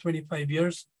 125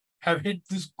 years have hit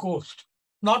this coast.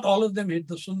 Not all of them hit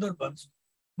the Sundarbans,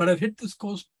 but have hit this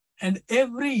coast. And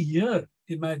every year,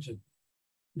 imagine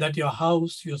that your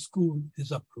house, your school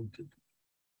is uprooted.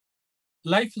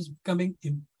 Life is becoming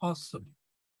impossible.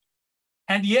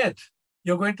 And yet,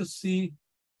 you're going to see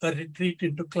a retreat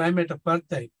into climate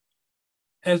apartheid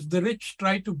as the rich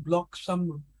try to block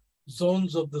some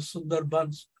zones of the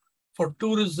Sundarbans for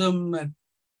tourism and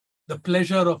the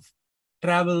pleasure of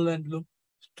travel and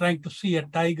trying to see a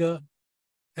tiger,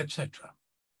 etc.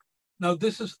 Now,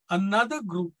 this is another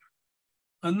group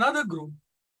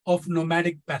of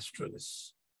nomadic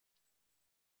pastoralists.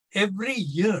 Every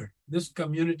year, this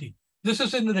community, this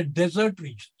is in the desert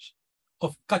regions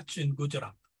of Kutch in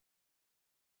Gujarat.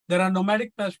 There are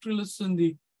nomadic pastoralists in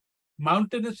the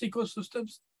mountainous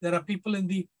ecosystems. There are people in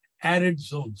the arid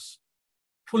zones.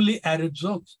 fully arid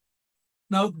zones.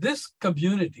 Now, this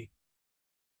community,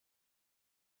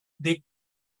 they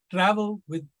travel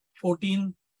with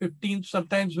 14, 15,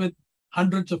 sometimes with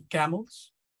hundreds of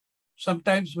camels,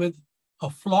 sometimes with a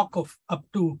flock of up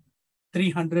to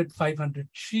 300, 500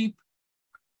 sheep.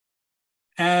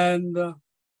 And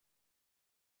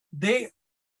they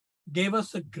gave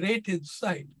us a great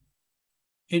insight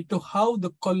into how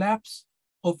the collapse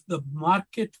of the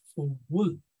market for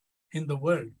wool in the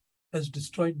world has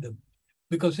destroyed them,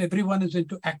 because everyone is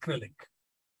into acrylic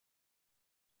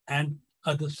and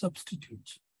other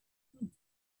substitutes.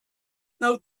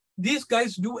 Now, these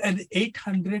guys do an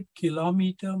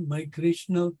 800-kilometer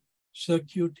migrational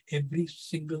circuit every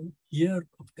single year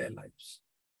of their lives.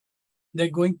 They're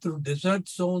going through desert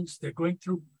zones, they're going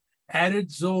through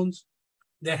arid zones,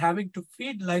 they're having to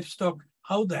feed livestock.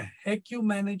 How the heck you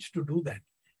manage to do that?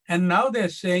 And now they're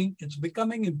saying it's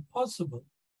becoming impossible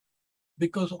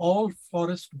because all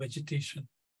forest vegetation,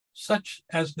 such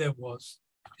as there was,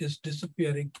 is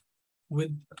disappearing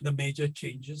with the major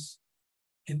changes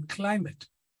in climate.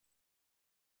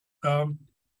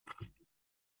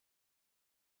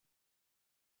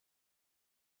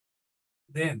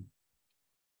 Then,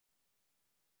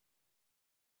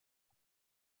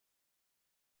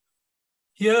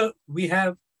 here we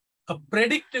have a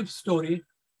predictive story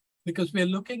because we're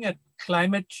looking at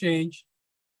climate change.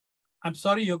 I'm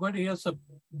sorry, you're going to hear some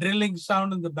drilling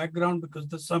sound in the background because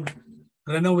there's some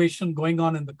renovation going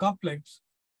on in the complex.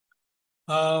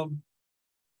 We're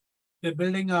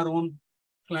building our own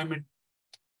climate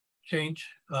change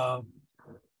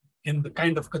in the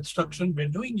kind of construction we're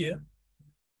doing here.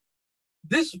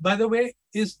 This, by the way,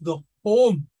 is the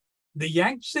home, the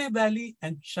Yangtze Valley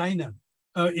and China,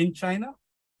 in China,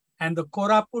 and the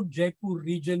Koraput Jaipur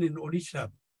region in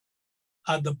Odisha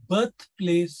are the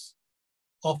birthplace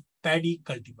of paddy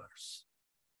cultivars,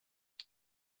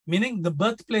 meaning the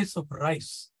birthplace of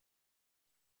rice.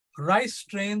 Rice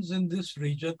strains in this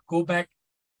region go back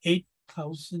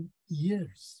 8,000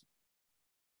 years.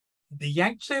 The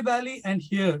Yangtze Valley and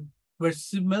here were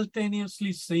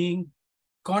simultaneously seeing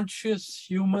conscious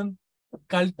human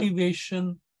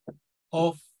cultivation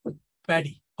of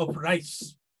paddy, of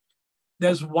rice.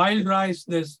 There's wild rice,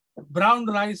 there's brown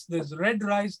rice, there's red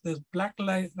rice, there's black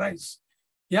rice.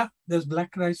 Yeah, there's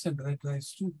black rice and red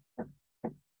rice too.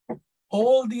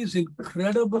 All these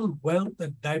incredible wealth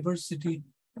and diversity,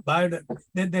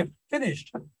 they've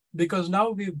finished because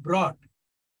now we've brought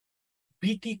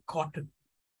BT cotton,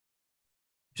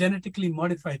 genetically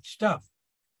modified stuff,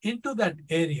 into that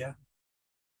area,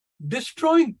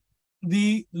 destroying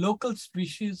the local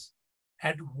species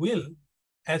at will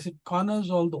as it corners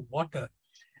all the water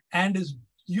and is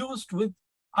used with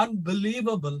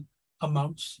unbelievable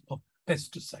amounts of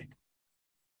pesticide.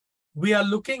 We are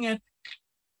looking at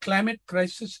climate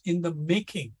crisis in the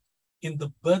making, in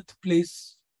the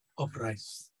birthplace of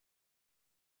rice.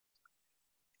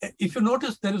 If you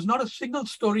notice, there is not a single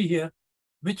story here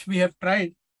which we have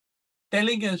tried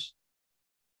telling as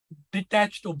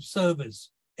detached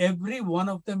observers. Every one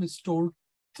of them is told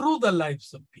through the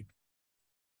lives of people.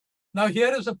 Now,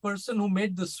 here is a person who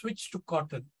made the switch to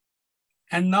cotton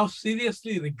and now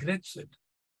seriously regrets it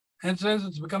and says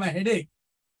it's become a headache,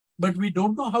 but we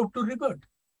don't know how to revert.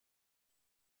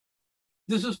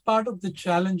 This is part of the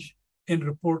challenge in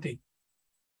reporting.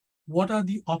 What are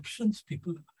the options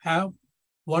people have?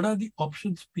 What are the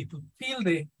options people feel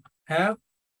they have?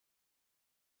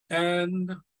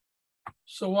 And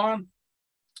so on.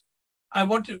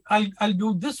 I'll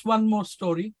do this one more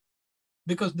story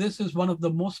because this is one of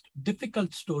the most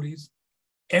difficult stories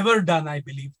ever done, I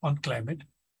believe, on climate.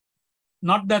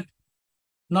 Not that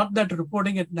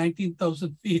reporting at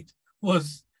 19,000 feet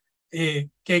was a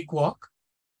cakewalk,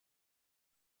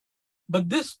 but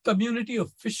this community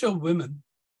of fisher women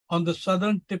on the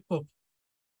southern tip of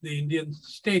the Indian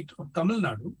state of Tamil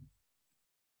Nadu,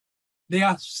 they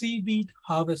are seaweed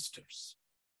harvesters.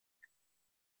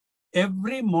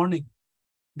 Every morning,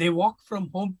 they walk from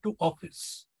home to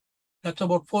office. That's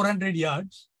about 400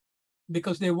 yards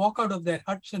because they walk out of their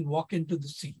huts and walk into the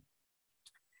sea.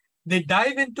 They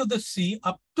dive into the sea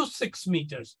up to 6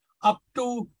 meters, up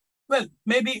to, well,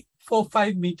 maybe 4 or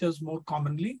 5 meters more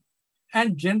commonly.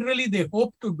 And generally, they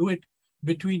hope to do it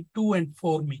between 2 and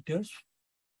 4 meters.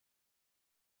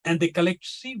 And they collect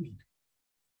seaweed.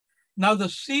 Now, the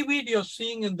seaweed you're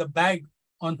seeing in the bag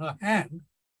on her hand,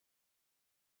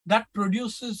 that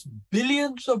produces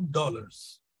billions of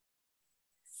dollars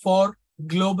for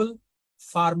global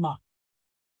pharma.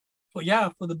 For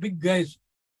the big guys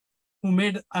who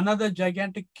made another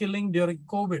gigantic killing during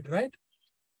COVID, right?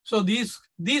 So these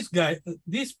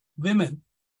women,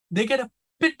 they get a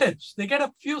pittance. They get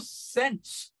a few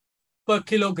cents per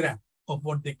kilogram of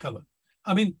what they cover.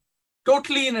 I mean,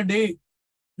 totally in a day,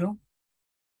 $2,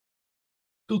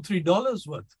 $3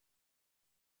 worth.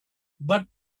 But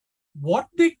what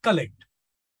they collect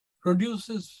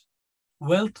produces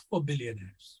wealth for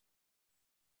billionaires.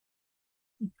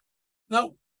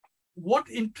 Now, what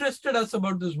interested us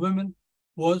about these women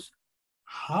was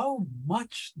how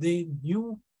much they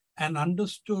knew and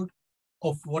understood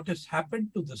of what has happened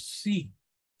to the sea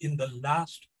in the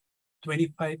last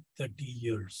 25, 30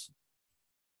 years.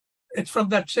 It's from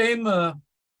that same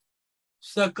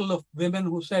circle of women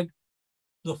who said,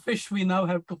 the fish we now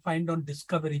have to find on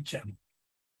Discovery Channel,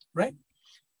 right?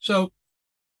 So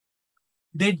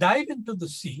they dive into the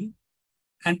sea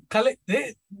and collect.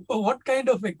 What kind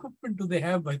of equipment do they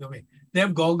have, by the way? They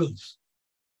have goggles.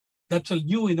 That's a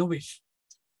new innovation.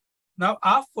 Now,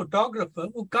 our photographer,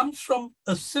 who comes from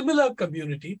a similar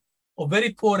community of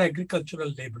very poor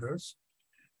agricultural laborers,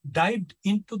 dived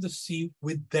into the sea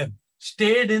with them,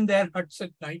 stayed in their huts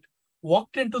at night,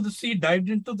 walked into the sea, dived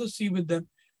into the sea with them.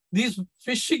 These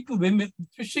fishing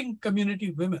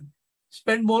community women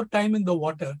spend more time in the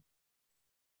water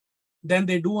than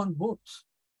they do on boats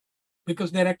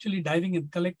because they're actually diving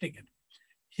and collecting it.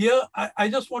 Here, I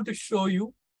just want to show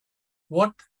you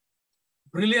what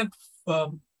brilliant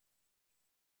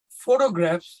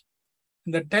photographs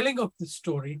in the telling of this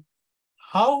story,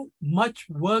 how much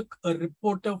work a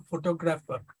reporter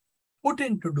photographer put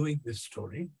into doing this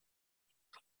story.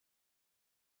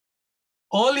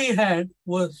 All he had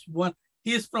was one.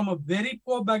 He is from a very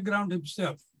poor background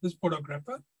himself, this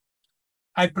photographer.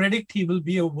 I predict he will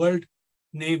be a world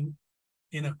name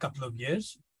in a couple of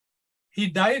years. He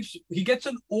dives, he gets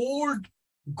an old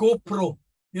GoPro,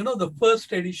 the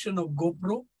first edition of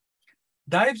GoPro,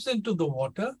 dives into the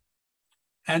water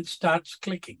and starts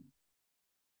clicking.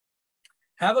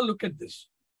 Have a look at this.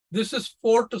 This is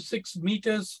 4 to 6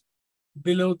 meters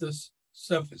below the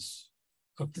surface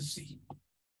of the sea.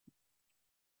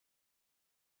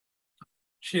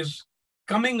 She's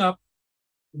coming up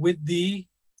with the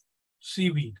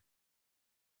seaweed.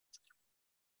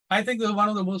 I think this is one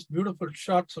of the most beautiful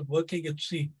shots of working at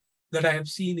sea that I have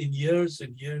seen in years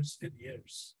and years and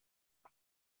years.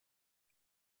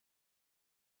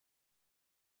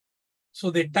 So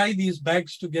they tie these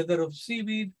bags together of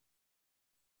seaweed,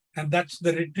 and that's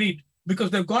the retreat.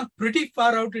 Because they've gone pretty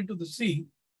far out into the sea,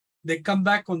 they come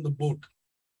back on the boat.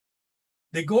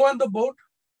 They go on the boat,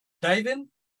 dive in.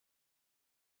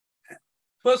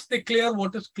 First, they clear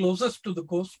what is closest to the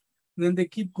coast, then they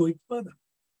keep going further.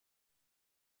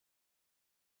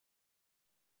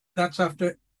 That's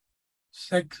after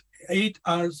 8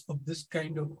 hours of this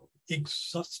kind of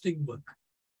exhausting work.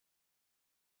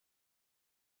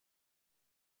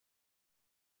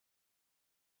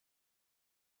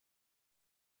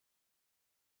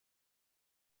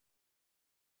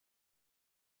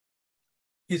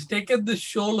 He's taken the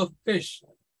shoal of fish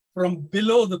from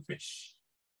below the fish.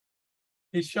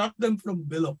 He shot them from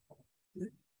below.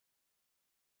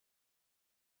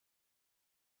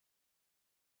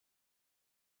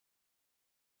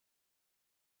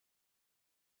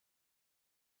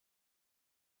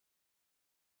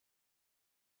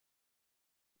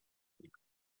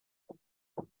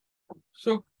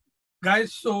 So,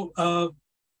 guys, I'll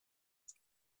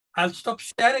stop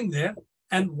sharing there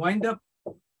and wind up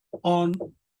on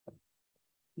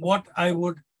what I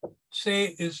would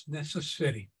say is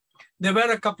necessary. There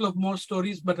were a couple of more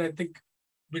stories, but I think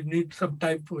we need some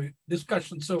time for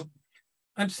discussion. So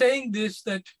I'm saying this,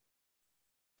 that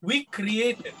we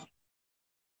created,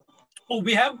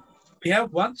 we have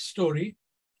one story.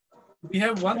 We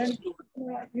have one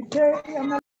story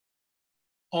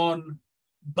on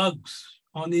bugs,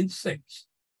 on insects.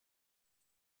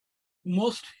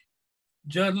 Most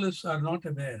journalists are not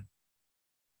aware.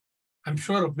 I'm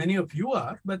sure many of you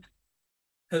are, but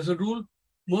as a rule,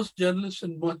 most journalists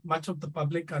and much of the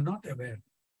public are not aware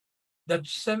that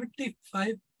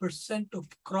 75% of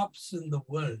crops in the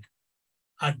world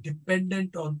are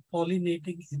dependent on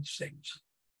pollinating insects.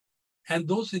 And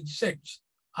those insects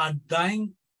are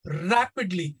dying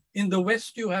rapidly. In the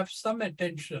West, you have some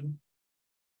attention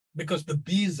because the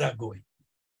bees are going.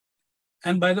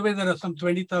 And by the way, there are some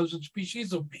 20,000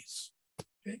 species of bees,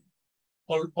 okay?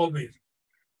 Always.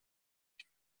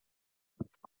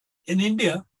 In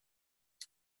India,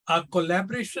 our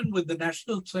collaboration with the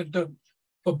National Center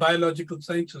for Biological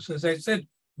Sciences, as I said,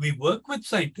 we work with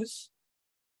scientists.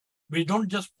 We don't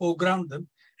just foreground them,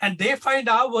 and they find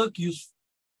our work useful.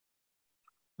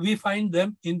 We find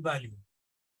them invaluable.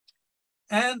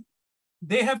 And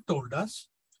they have told us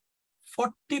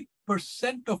 40%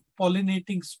 of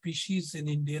pollinating species in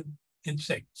India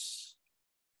insects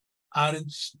are in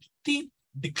steep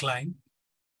decline,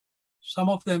 some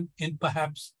of them in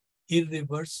perhaps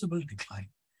irreversible decline.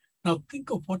 Now think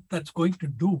of what that's going to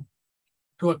do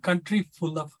to a country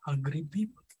full of hungry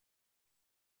people.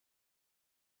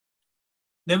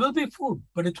 There will be food,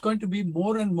 but it's going to be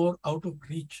more and more out of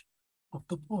reach of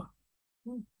the poor.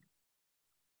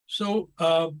 So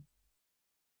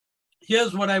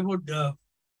here's what I would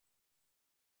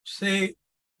say.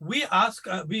 We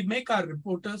make our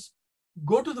reporters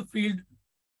go to the field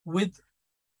with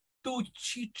two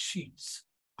cheat sheets.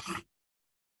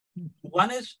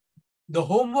 One is the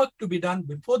homework to be done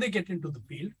before they get into the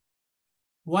field.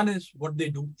 One is what they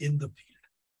do in the field.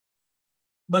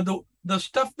 But the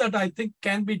stuff that I think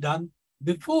can be done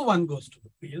before one goes to the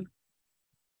field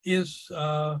is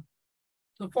the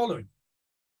following.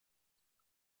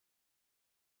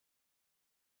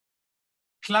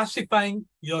 Classifying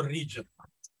your region,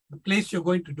 the place you're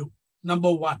going to do.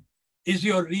 Number one, is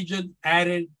your region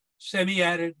arid,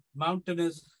 semi-arid,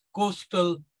 mountainous,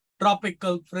 coastal,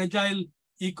 tropical, fragile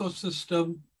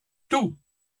ecosystem? Two,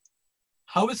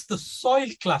 how is the soil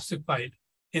classified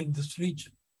in this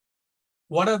region?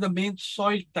 What are the main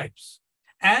soil types?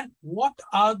 And what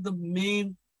are the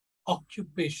main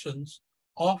occupations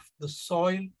of the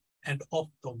soil and of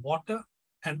the water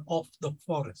and of the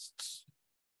forests?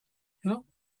 You know,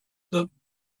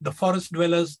 the forest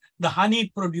dwellers, the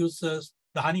honey producers,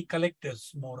 the honey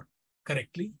collectors more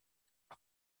correctly.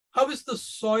 How is the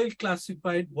soil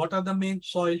classified? What are the main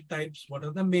soil types? What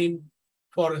are the main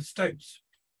forest types?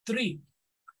 Three,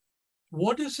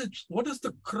 what is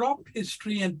the crop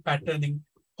history and patterning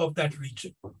of that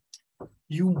region?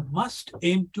 You must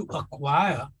aim to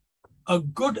acquire a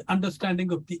good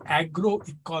understanding of the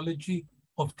agroecology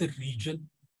of the region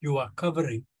you are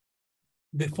covering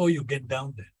before you get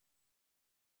down there.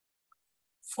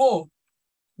 Four,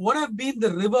 what have been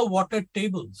the river water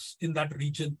tables in that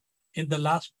region in the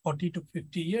last 40 to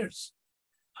 50 years?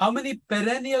 How many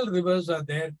perennial rivers are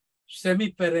there,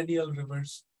 semi-perennial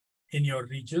rivers in your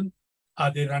region?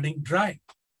 Are they running dry?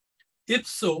 If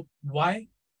so, why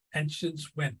and since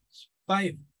when?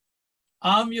 5,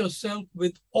 arm yourself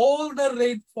with all the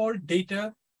rainfall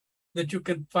data that you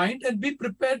can find and be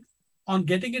prepared on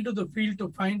getting into the field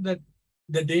to find that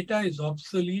the data is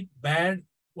obsolete, bad,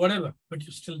 whatever, but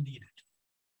you still need it.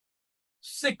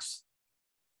 6,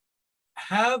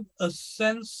 have a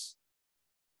sense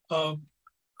of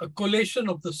a collation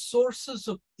of the sources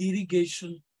of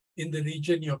irrigation in the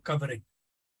region you're covering.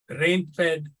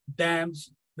 Rain-fed,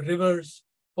 dams, rivers,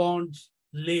 ponds,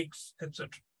 lakes,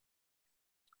 etc.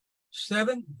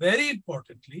 7, very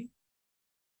importantly,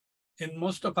 in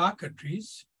most of our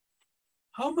countries,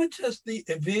 how much has the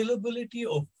availability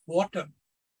of water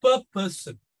per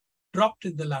person dropped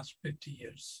in the last 50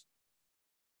 years?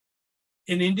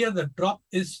 In India, the drop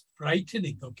is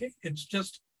frightening, okay? It's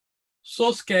just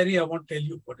so scary, I won't tell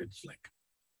you what it's like.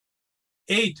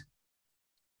 8,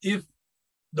 if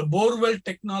the borewell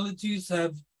technologies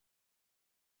have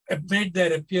made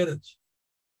their appearance,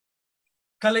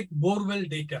 collect borewell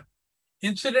data.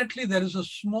 Incidentally, there is a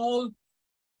small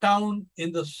town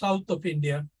in the south of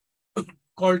India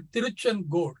called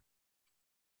Tiruchengood,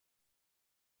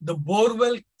 the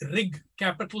borewell rig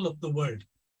capital of the world.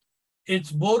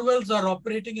 Its borewells are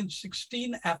operating in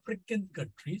 16 African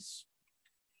countries,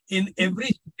 in every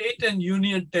state and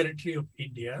union territory of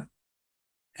India.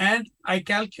 And I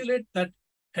calculate that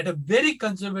at a very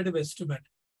conservative estimate,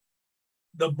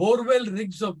 the borewell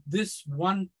rigs of this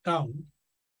one town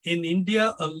in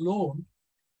India alone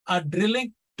are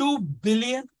drilling 2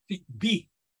 billion feet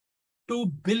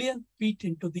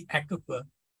into the aquifer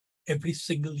every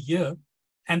single year,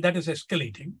 and that is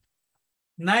escalating.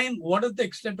 9, what is the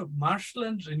extent of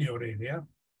marshlands in your area?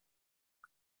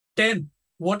 10,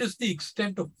 what is the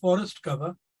extent of forest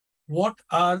cover? What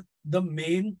are the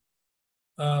main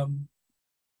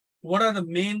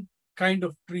kind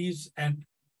of trees and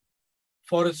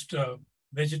forest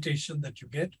vegetation that you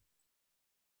get?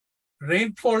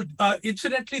 Rainfall,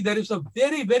 incidentally, there is a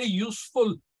very, very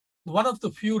useful, one of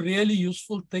the few really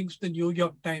useful things the New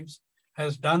York Times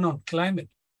has done on climate.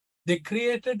 They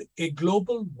created a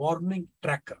global warming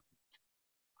tracker.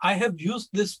 I have used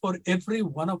this for every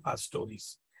one of our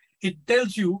stories. It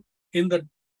tells you in the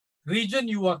region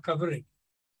you are covering,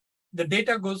 the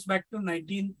data goes back to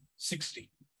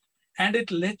 1960, and it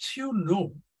lets you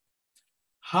know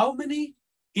how many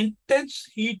intense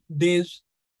heat days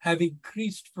have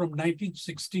increased from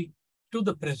 1960 to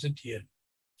the present year.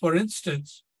 For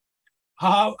instance,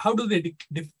 how do they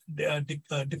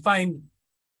define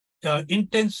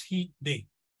intense heat day?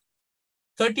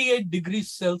 38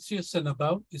 degrees Celsius and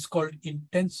above is called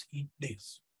intense heat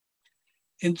days.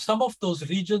 In some of those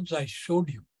regions I showed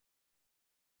you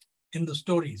in the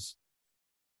stories,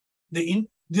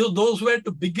 those were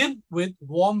to begin with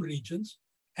warm regions,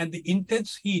 and the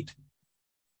intense heat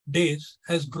days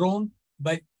has grown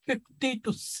by 50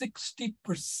 to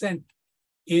 60%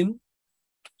 in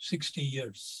 60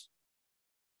 years.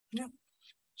 Yeah.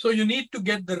 So you need to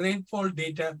get the rainfall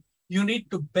data. You need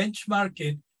to benchmark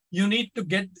it. You need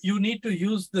to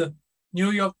use the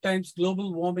New York Times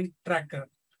Global Warming Tracker.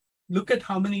 Look at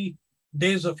how many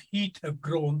days of heat have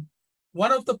grown.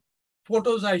 One of the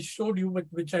photos I showed you,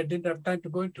 which I didn't have time to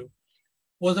go into,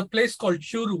 was a place called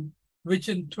Churu, which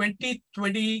in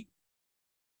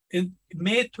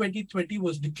May 2020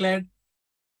 was declared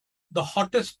the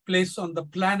hottest place on the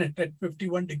planet at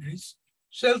 51 degrees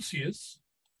Celsius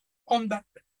on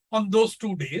those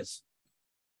 2 days.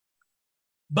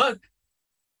 But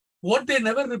what they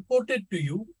never reported to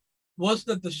you was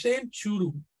that the same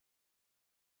Churu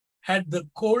had the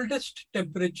coldest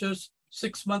temperatures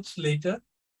 6 months later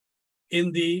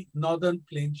in the northern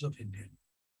plains of India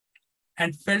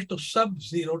and fell to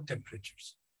sub-zero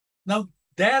temperatures. Now,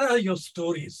 there are your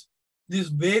stories, these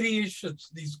variations,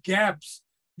 these gaps,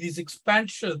 these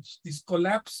expansions, these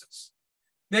collapses.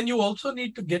 Then you also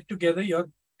need to get together your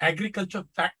agriculture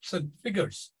facts and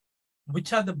figures,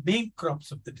 which are the main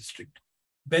crops of the district.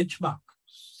 Benchmark,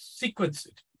 sequence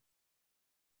it.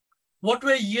 What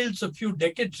were yields a few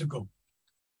decades ago,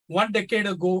 1 decade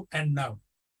ago and now?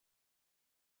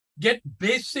 Get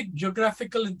basic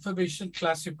geographical information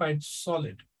classified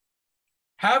solid.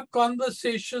 Have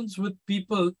conversations with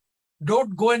people.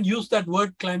 Don't go and use that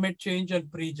word climate change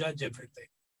and prejudge everything.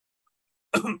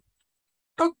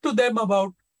 Talk to them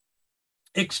about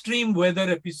extreme weather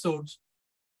episodes.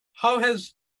 How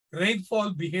has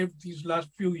rainfall behaved these last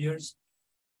few years?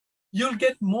 You'll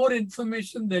get more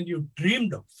information than you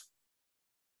dreamed of.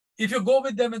 If you go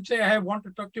with them and say, I want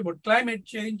to talk to you about climate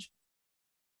change,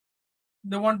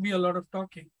 there won't be a lot of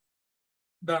talking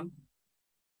done.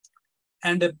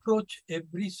 And approach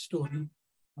every story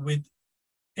with,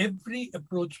 every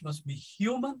approach must be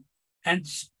human and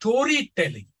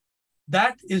storytelling.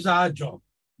 That is our job.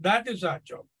 That is our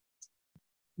job.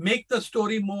 Make the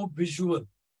story more visual.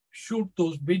 Shoot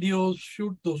those videos,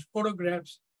 shoot those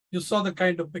photographs. You saw the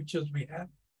kind of pictures we have.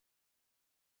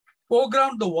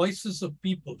 Foreground the voices of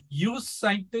people. Use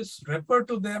scientists, refer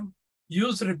to them,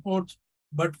 use reports,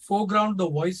 but foreground the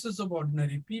voices of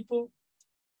ordinary people.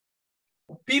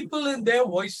 People in their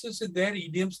voices, in their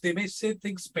idioms, they may say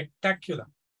things spectacular.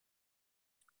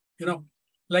 You know,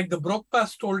 like the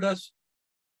Brokpas told us,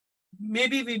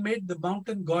 maybe we made the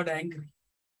mountain god angry.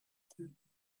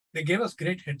 They gave us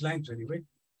great headlines anyway.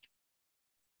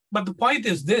 But the point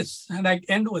is this, and I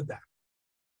end with that.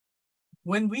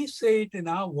 When we say it in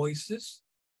our voices,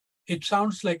 it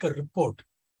sounds like a report.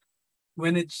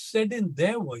 When it's said in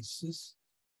their voices,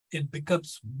 it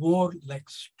becomes more like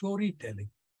storytelling.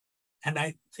 And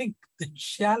I think the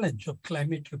challenge of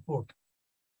Climate Report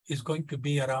is going to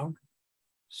be around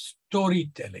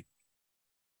storytelling.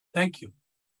 Thank you.